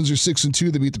 Dolphins are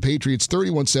 6-2. They beat the Patriots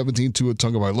 31-17. Tua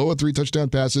Tagovailoa 3 touchdown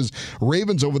passes.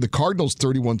 Ravens over the Cardinals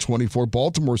 31-24.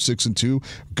 Baltimore 6-2.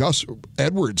 Gus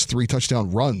Edwards 3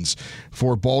 touchdown runs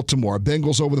for Baltimore.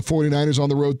 Bengals over the 49ers on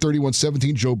the road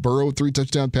 31-17. Joe Burrow 3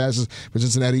 touchdown passes for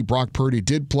Cincinnati. Brock Purdy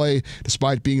did play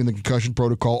despite being in the concussion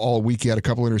protocol all week. He had a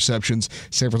couple interceptions.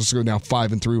 San Francisco now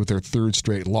 5-3 with their 3rd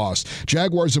straight loss.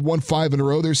 Jaguars have won 5 in a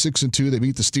row. They're 6-2. They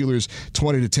beat the Steelers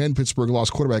 20-10. Pittsburgh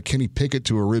lost quarterback Kenny Pickett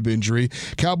to a rib injury.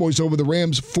 Cowboys over the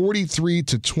Rams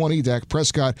 43-20. Dak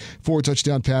Prescott 4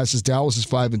 touchdown passes. Dallas is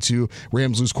 5-2.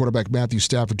 Rams lose quarterback Matthew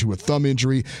Stafford to a thumb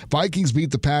injury. Vikings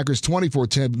beat the Packers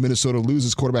 24-10. Minnesota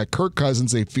loses quarterback Kirk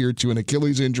Cousins, they fear, to an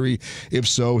Achilles injury. If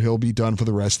so, he'll be done for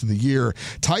the rest of the year.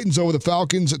 Titans over the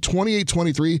Falcons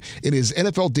 28-23. In his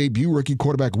NFL debut, rookie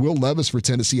quarterback Will Levis for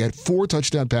Tennessee had 4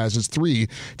 touchdown passes, 3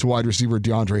 to wide receiver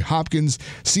DeAndre Hopkins.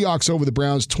 Seahawks over the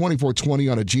Browns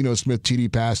 24-20 on a Geno Smith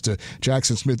TD pass to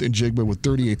Jackson Smith-Njigba with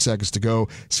 38 seconds to go.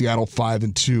 Seattle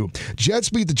 5-2. Jets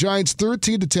beat the Giants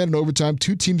 13-10 in overtime.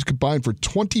 2 teams combined for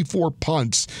 24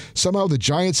 punts. Somehow the Giants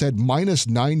Giants had minus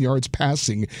 9 yards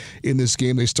passing in this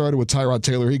game. They started with Tyrod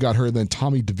Taylor. He got hurt, and then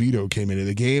Tommy DeVito came into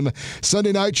the game.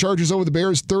 Sunday night, Chargers over the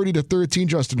Bears 30-13.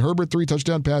 Justin Herbert, 3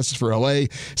 touchdown passes for LA.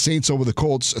 Saints over the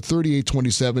Colts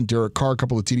 38-27. Derek Carr, a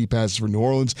couple of TD passes for New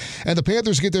Orleans. And the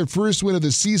Panthers get their first win of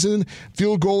the season.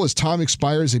 Field goal as time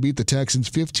expires. They beat the Texans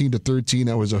 15-13.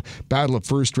 That was a battle of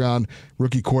first-round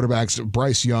rookie quarterbacks.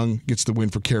 Bryce Young gets the win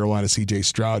for Carolina. C.J.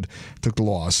 Stroud took the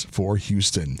loss for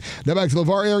Houston. Now back to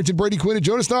LaVar Arrington, Brady Quinn, and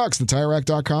Jonas Knox, the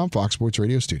TireRack.com, Fox Sports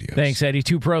Radio studios. Thanks, Eddie.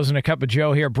 2 pros and a cup of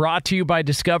Joe here. Brought to you by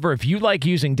Discover. If you like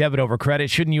using debit over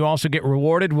credit, shouldn't you also get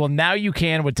rewarded? Well, now you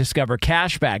can with Discover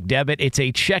Cashback Debit. It's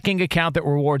a checking account that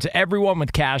rewards everyone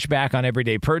with cash back on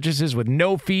everyday purchases with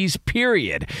no fees,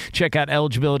 period. Check out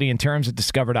eligibility and terms at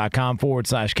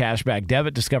discover.com/cashback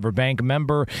debit. Discover Bank,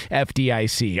 member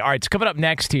FDIC. All right, it's coming up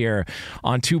next here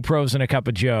on 2 pros and a cup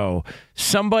of Joe.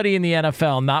 Somebody in the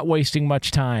NFL not wasting much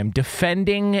time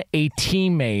defending a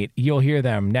teammate. You'll hear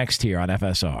them next here on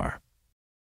FSR.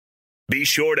 Be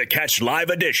sure to catch live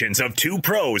editions of 2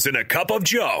 Pros and a Cup of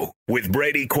Joe with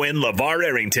Brady Quinn, LaVar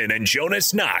Arrington, and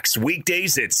Jonas Knox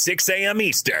weekdays at 6 a.m.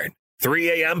 Eastern,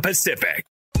 3 a.m. Pacific.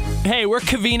 Hey, we're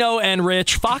Covino and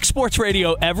Rich, Fox Sports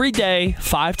Radio every day,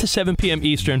 5 to 7 p.m.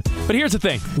 Eastern. But here's the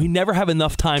thing. We never have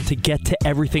enough time to get to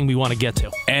everything we want to get to.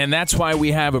 And that's why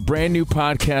we have a brand new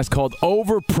podcast called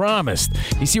Overpromised.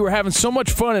 You see, we're having so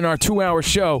much fun in our 2-hour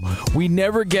show, we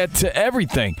never get to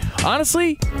everything.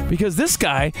 Honestly, because this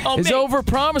guy is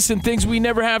overpromising things we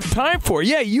never have time for.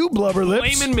 Yeah, you blubber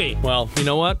lips. Blaming me. Well, you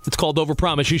know what? It's called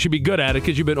Overpromise. You should be good at it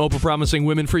because you've been overpromising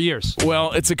women for years.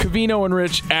 Well, it's a Covino and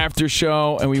Rich after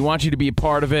show, and we want you to be a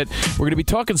part of it. We're going to be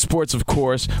talking sports, of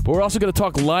course, but we're also going to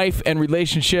talk life and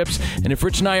relationships. And if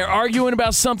Rich and I are arguing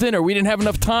about something or we didn't have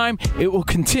enough time, it will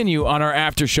continue on our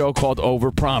after show called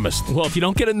Overpromised. Well, if you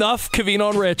don't get enough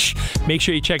Covino and Rich, make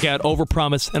sure you check out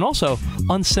Overpromised, and also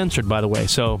uncensored, by the way.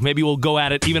 So maybe we'll go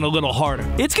at it even a little harder.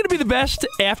 It's going to be the best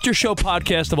after show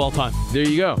podcast of all time. There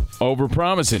you go.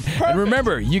 Overpromising. And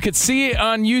remember, you could see it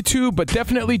on YouTube, but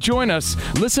definitely join us.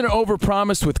 Listen to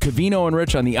Overpromised with Covino and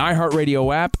Rich on the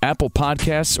iHeartRadio app, Apple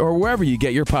Podcasts, or wherever you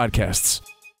get your podcasts.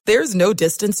 There's no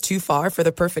distance too far for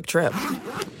the perfect trip.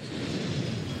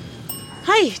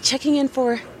 Hi, checking in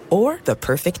for... Or the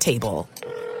perfect table.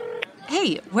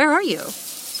 Hey, where are you?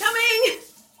 Coming!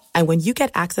 And when you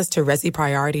get access to Resi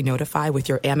Priority Notify with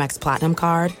your Amex Platinum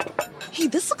card... Hey,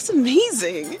 this looks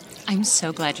amazing. I'm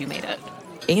so glad you made it.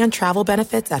 And travel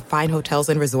benefits at fine hotels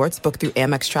and resorts booked through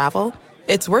Amex Travel,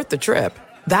 it's worth the trip.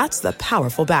 That's the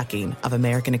powerful backing of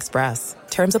American Express.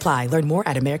 Terms apply. Learn more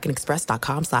at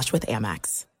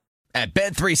americanexpress.com/withAmex. At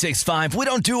Bet365, we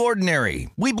don't do ordinary.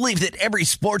 We believe that every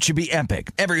sport should be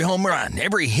epic. Every home run,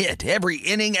 every hit, every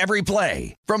inning, every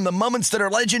play. From the moments that are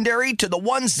legendary to the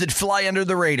ones that fly under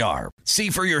the radar. See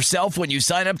for yourself when you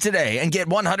sign up today and get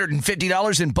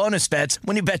 $150 in bonus bets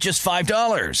when you bet just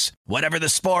 $5. Whatever the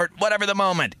sport, whatever the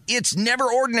moment, it's never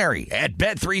ordinary at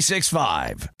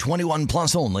Bet365. 21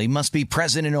 plus only. Must be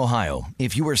present in Ohio.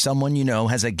 If you or someone you know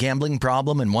has a gambling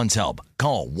problem and wants help,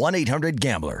 call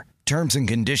 1-800-GAMBLER. Terms and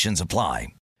conditions apply.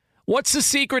 What's the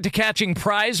secret to catching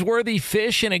prize-worthy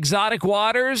fish in exotic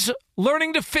waters?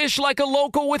 Learning to fish like a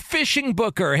local with Fishing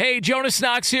Booker. Hey, Jonas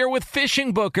Knox here with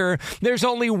Fishing Booker. There's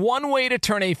only one way to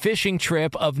turn a fishing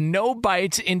trip of no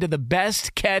bites into the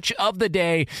best catch of the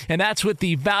day, and that's with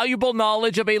the valuable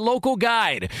knowledge of a local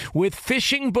guide. With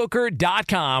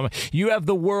FishingBooker.com, you have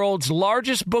the world's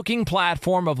largest booking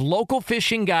platform of local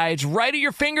fishing guides right at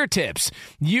your fingertips.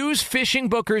 Use Fishing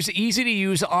Booker's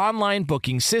easy-to-use online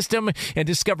booking system and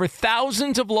discover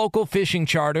thousands of local fishing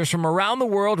charters from around the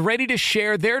world ready to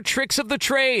share their tricks of the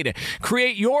trade.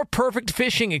 Create your perfect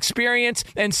fishing experience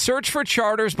and search for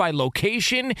charters by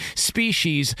location,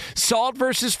 species, salt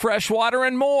versus freshwater,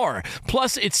 and more.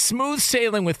 Plus, it's smooth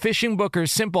sailing with Fishing Booker's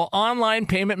simple online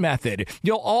payment method.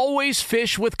 You'll always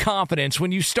fish with confidence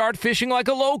when you start fishing like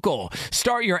a local.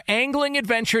 Start your angling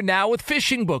adventure now with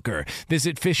Fishing Booker.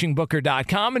 Visit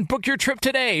FishingBooker.com and book your trip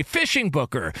today. Fishing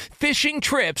Booker. Fishing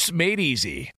trips made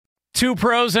easy. 2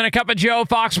 pros and a cup of Joe,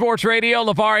 Fox Sports Radio.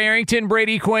 LaVar Arrington,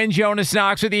 Brady Quinn, Jonas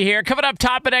Knox with you here. Coming up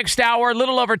top of next hour, a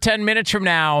little over 10 minutes from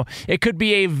now, it could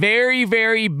be a very,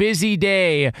 very busy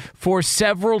day for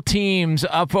several teams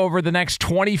up over the next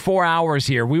 24 hours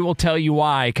here. We will tell you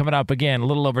why. Coming up again, a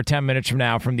little over 10 minutes from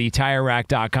now from the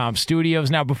TireRack.com studios.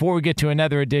 Now, before we get to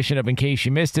another edition of In Case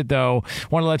You Missed It, though,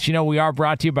 want to let you know we are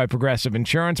brought to you by Progressive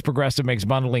Insurance. Progressive makes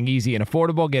bundling easy and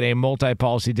affordable. Get a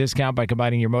multi-policy discount by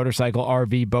combining your motorcycle,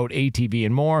 RV, boat, ATV,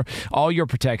 and more. All your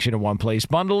protection in one place.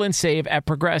 Bundle and save at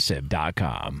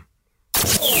Progressive.com.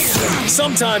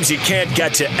 Sometimes you can't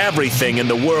get to everything in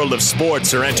the world of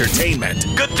sports or entertainment.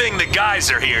 Good thing the guys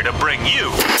are here to bring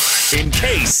you in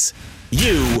case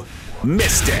you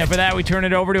missed it. And for that, we turn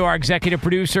it over to our executive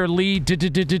producer, Lee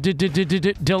DeLapp.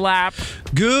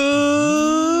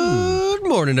 Good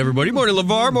morning, everybody. Morning,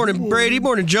 LaVar. Morning, Brady.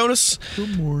 Morning, Jonas.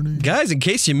 Good morning. Guys, in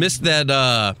case you missed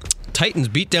that Titans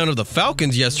beatdown of the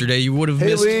Falcons yesterday, you would have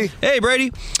missed... Lee. Hey, Brady.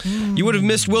 You would have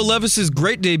missed Will Levis's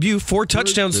great debut. 4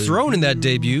 touchdowns thrown in that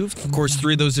debut. Of course,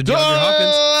 3 of those to DeAndre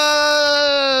Hopkins.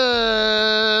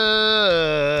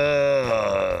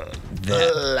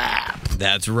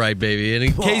 That's right, baby. And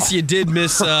in case you did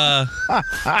miss... What?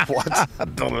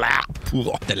 DeLapp.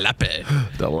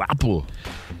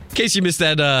 In case you missed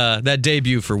that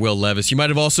debut for Will Levis, you might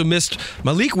have also missed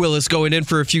Malik Willis going in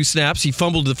for a few snaps. He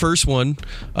fumbled the first one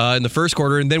in the first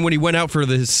quarter, and then when he went out for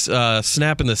this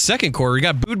snap in the second quarter, he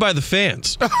got booed by the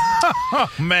fans. Oh,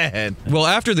 man. Well,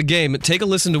 after the game, take a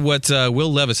listen to what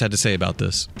Will Levis had to say about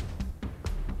this.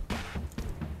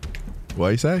 What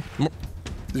did he say?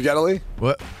 You got it, Lee?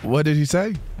 What did he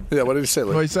say? Yeah, what did he say,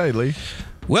 Lee? What did he say, Lee?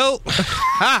 Well,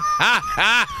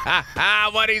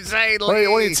 what did he say, Lee?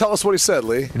 Why don't you tell us what he said,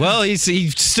 Lee? Well, he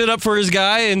stood up for his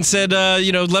guy and said,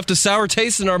 left a sour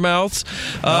taste in our mouths.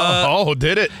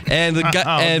 Did it? And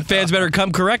and fans better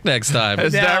come correct next time.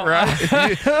 Is that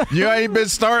right? you ain't been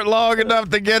starting long enough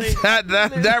to get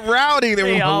that rowdy,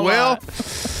 Will.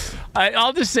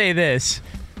 I'll just say this.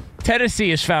 Tennessee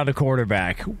has found a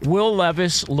quarterback. Will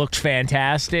Levis looked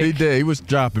fantastic. He did. He was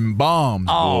dropping bombs.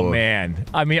 Oh, boy. Man.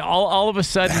 I mean, all of a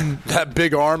sudden. That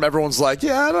big arm, everyone's like,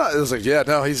 yeah, I know. It was like, yeah,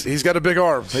 no, he's got a big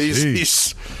arm.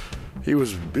 He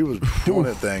was doing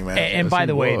that thing, man. And by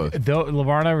the way,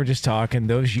 LaVar and I were just talking.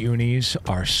 Those unis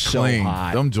are so clean.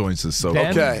 hot. Them joints are so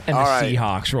okay. And all the right.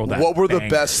 Seahawks rolled out. What were the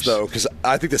bangers. best though? Because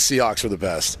I think the Seahawks were the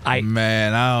best.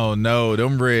 Man, I don't know.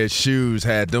 Them red shoes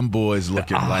had them boys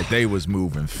looking like they was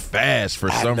moving fast for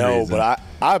some reason. I know, but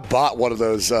I bought one of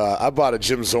those. I bought a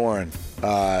Jim Zorn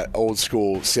old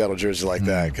school Seattle jersey like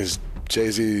that because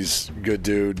Jay-Z's a good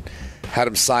dude. Had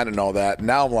him signing all that.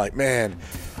 Now I'm like, man,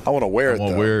 I want to wear it,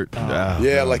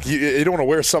 though. Like you don't want to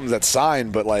wear something that's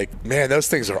signed, but like, man, those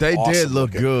things are They awesome did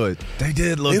look looking. good. They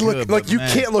did look good. Like you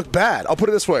can't look bad. I'll put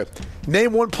it this way.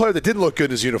 Name one player that didn't look good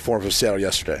in his uniform for Seattle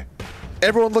yesterday.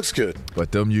 Everyone looks good.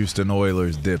 But them Houston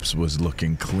Oilers dips was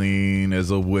looking clean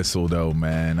as a whistle, though,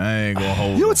 man. I ain't gonna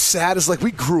hold You know what's sad is like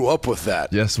we grew up with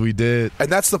that. Yes, we did. And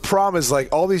that's the problem is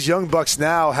like all these young bucks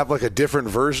now have like a different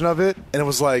version of it. And it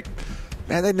was like,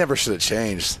 man, they never should have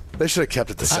changed. They should have kept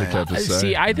it the same.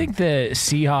 See, I think the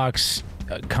Seahawks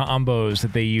combos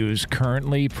that they use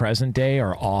currently, present day,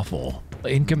 are awful.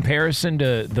 In comparison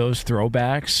to those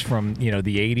throwbacks from the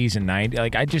 80s and 90s,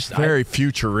 like very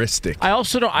futuristic. I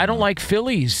don't like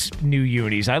Philly's new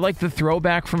unis. I like the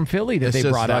throwback from Philly that they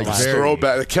brought out last year.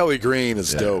 Throwback. The Kelly Green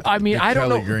is dope. I mean, I don't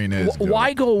know Green is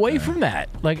why go away from that.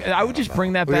 Like I would just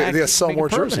bring that back. They got to sell more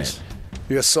permanent. jerseys.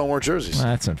 You got to sell more jerseys. Well,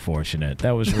 that's unfortunate.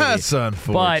 That was really, that's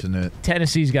unfortunate. But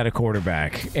Tennessee's got a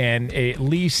quarterback, and it at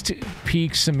least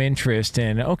piques some interest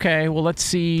in. Okay, well, let's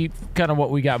see kind of what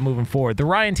we got moving forward. The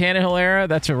Ryan Tannehill era.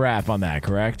 That's a wrap on that,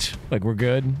 correct? Like we're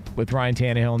good with Ryan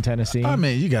Tannehill in Tennessee. I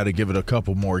mean, you got to give it a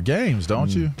couple more games, don't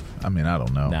you? I mean, I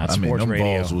don't know. Them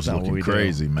balls was looking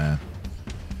crazy, man.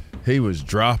 He was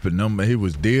dropping them. He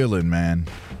was dealing, man.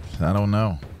 I don't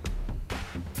know.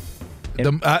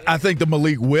 I think the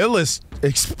Malik Willis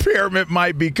experiment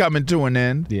might be coming to an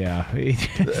end. Yeah,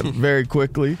 very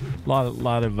quickly. A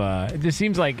lot of. It just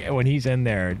seems like when he's in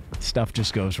there, stuff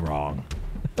just goes wrong.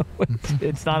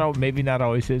 It's maybe not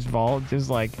always his fault. Just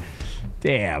like,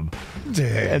 damn.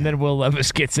 And then Will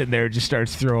Levis gets in there and just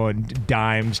starts throwing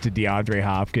dimes to DeAndre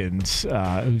Hopkins,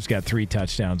 who's got 3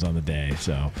 touchdowns on the day.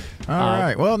 So, all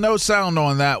right. Well, no sound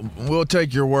on that. We'll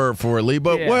take your word for it, Lee.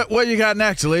 But what you got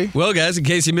next, Lee? Well, guys, in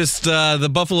case you missed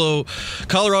the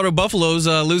Colorado Buffaloes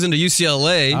losing to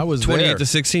UCLA, I was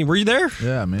 28-16. Were you there?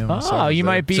 Yeah, man. You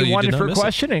might be wanted for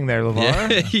questioning there,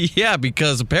 LaVar. Yeah,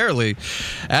 because apparently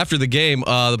after the game,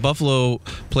 the Buffalo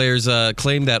players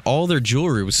claimed that all their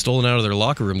jewelry was stolen out of their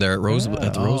locker room there at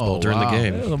the Rose Bowl during the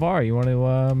game. Hey, LaVar, you want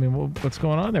to? What's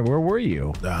going on there? Where were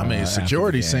you? I mean,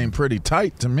 security seemed pretty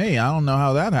tight to me. I don't know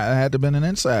how that had to have been an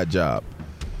inside job.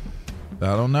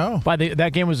 I don't know.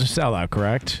 That game was a sellout,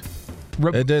 correct?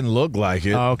 It didn't look like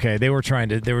it. Oh, okay, they were trying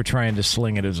to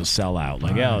sling it as a sellout,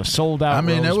 like sold out. I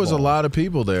mean, there was Bowl. a lot of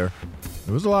people there.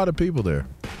 There was a lot of people there.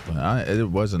 It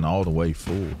wasn't all the way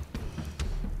full.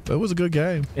 But it was a good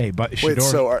game. Hey, but wait,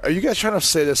 so are you guys trying to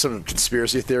say there's some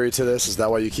conspiracy theory to this? Is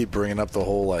that why you keep bringing up the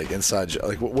whole inside?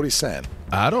 What are you saying?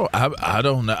 I don't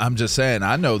know. I'm just saying.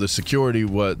 I know the security.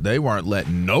 They weren't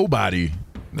letting nobody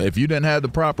If you didn't have the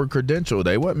proper credential,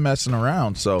 they wasn't messing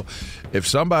around. So if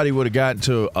somebody would have gotten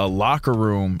to a locker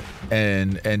room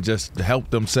and just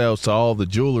helped themselves to all the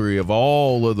jewelry of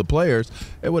all of the players,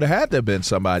 it would have had to have been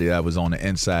somebody that was on the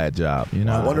inside job. You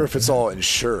know, I wonder if it's all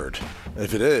insured.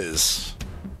 If it is,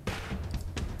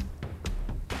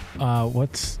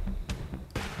 what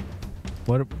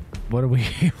are we?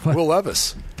 Will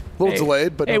Levis. A little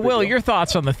delayed, but hey, Will, your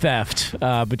thoughts on the theft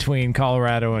between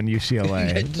Colorado and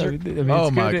UCLA?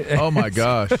 Oh my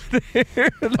gosh!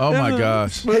 Oh my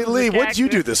gosh! Hey Lee, what did you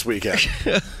do this weekend?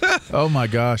 Oh my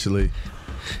gosh, Lee!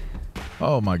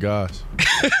 Oh my gosh!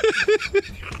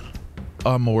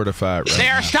 I'm mortified right now. They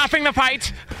are stopping the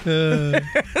fight.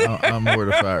 I'm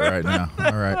mortified right now.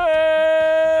 All right.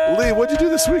 Lee, what'd you do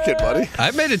this weekend, buddy?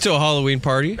 I made it to a Halloween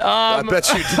party. I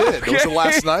bet you did. Was it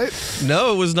last night?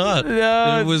 No, it was not.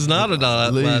 It was not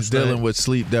a Lee's last dealing night. with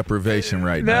sleep deprivation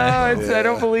right now. No, I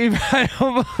don't believe. By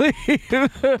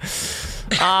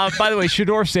the way,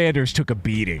 Shedeur Sanders took a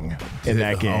beating in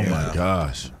that game. Oh my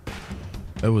gosh.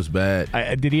 It was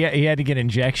bad. Did he had to get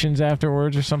injections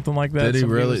afterwards or something like that? Did he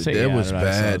Somebody really? was saying- It yeah, was I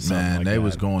bad, saw man. like They that.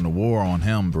 was going to war on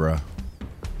him, bruh.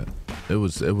 It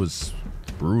was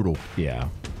brutal. Yeah.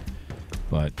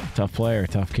 But tough player,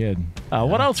 tough kid.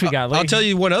 What else we got, Lee? I'll tell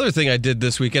you one other thing I did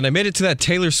this weekend. I made it to that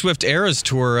Taylor Swift Eras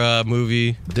Tour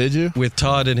movie. Did you? With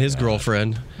Todd and his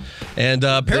girlfriend. And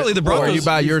apparently the Broncos... Are you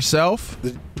by yourself?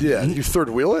 Yeah, you third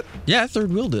wheel it? Yeah, I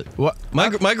third wheeled it. What?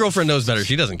 My girlfriend knows better.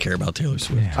 She doesn't care about Taylor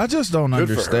Swift. I just don't Good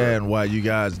for understand why you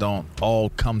guys don't all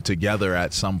come together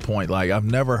at some point. Like, I've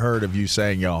never heard of you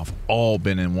saying y'all have all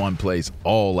been in one place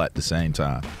all at the same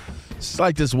time. It's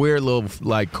like this weird little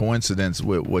coincidence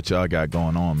with what y'all got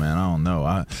going on, man. I don't know.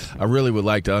 I really would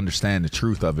like to understand the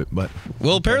truth of it, but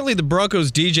well, apparently the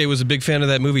Broncos DJ was a big fan of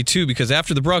that movie too, because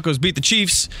after the Broncos beat the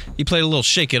Chiefs, he played a little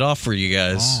 "Shake It Off" for you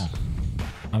guys. Oh.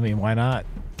 I mean, why not?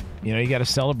 You know, you got to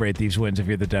celebrate these wins if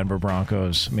you're the Denver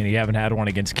Broncos. I mean, you haven't had one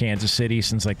against Kansas City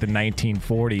since like the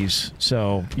 1940s,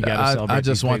 so you got to celebrate. I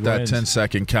just want that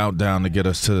 10-second countdown to get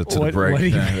us to the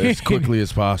break as quickly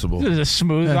as possible. This is a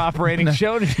smooth operating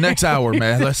show. Next hour,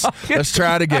 man. Let's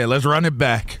try it again. Let's run it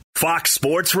back. Fox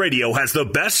Sports Radio has the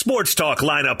best sports talk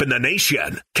lineup in the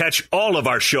nation. Catch all of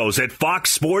our shows at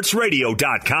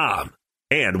foxsportsradio.com.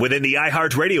 And within the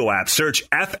iHeartRadio app, search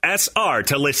FSR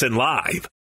to listen live.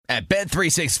 At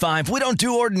Bet365, we don't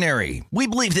do ordinary. We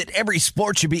believe that every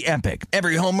sport should be epic.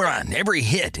 Every home run, every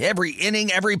hit, every inning,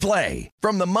 every play.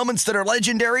 From the moments that are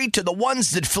legendary to the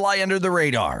ones that fly under the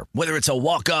radar. Whether it's a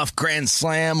walk-off grand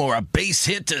slam or a base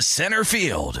hit to center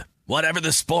field. Whatever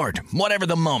the sport, whatever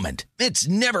the moment, it's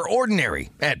never ordinary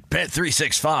at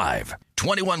Bet365.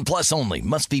 21 plus only.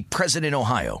 Must be present in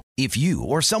Ohio. If you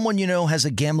or someone you know has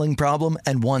a gambling problem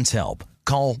and wants help,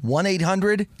 call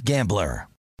 1-800-GAMBLER.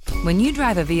 When you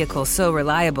drive a vehicle so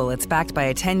reliable it's backed by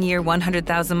a 10-year,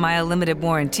 100,000-mile limited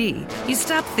warranty, you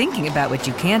stop thinking about what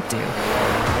you can't do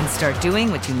and start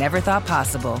doing what you never thought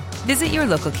possible. Visit your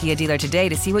local Kia dealer today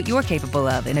to see what you're capable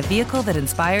of in a vehicle that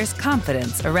inspires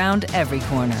confidence around every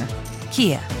corner.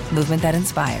 Kia, movement that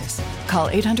inspires. Call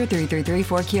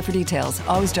 800-333-4KIA for details.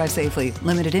 Always drive safely.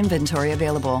 Limited inventory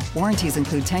available. Warranties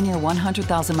include 10-year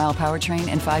 100,000-mile powertrain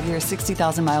and 5-year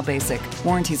 60,000-mile basic.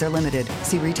 Warranties are limited.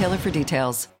 See retailer for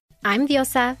details. I'm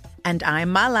Diosa. And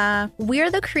I'm Mala. We're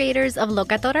the creators of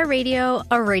Locatora Radio,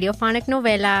 a radiophonic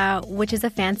novela, which is a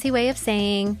fancy way of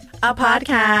saying a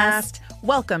podcast.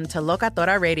 Welcome to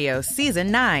Locatora Radio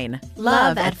Season 9.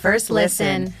 Love at First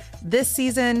Listen. This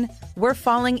season, we're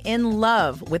falling in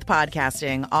love with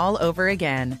podcasting all over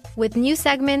again. With new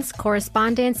segments,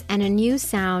 correspondence, and a new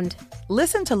sound.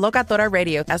 Listen to Locatora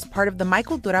Radio as part of the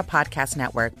Michael Dura Podcast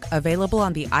Network. Available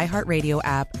on the iHeartRadio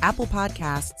app, Apple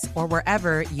Podcasts, or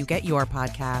wherever you get your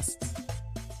podcasts.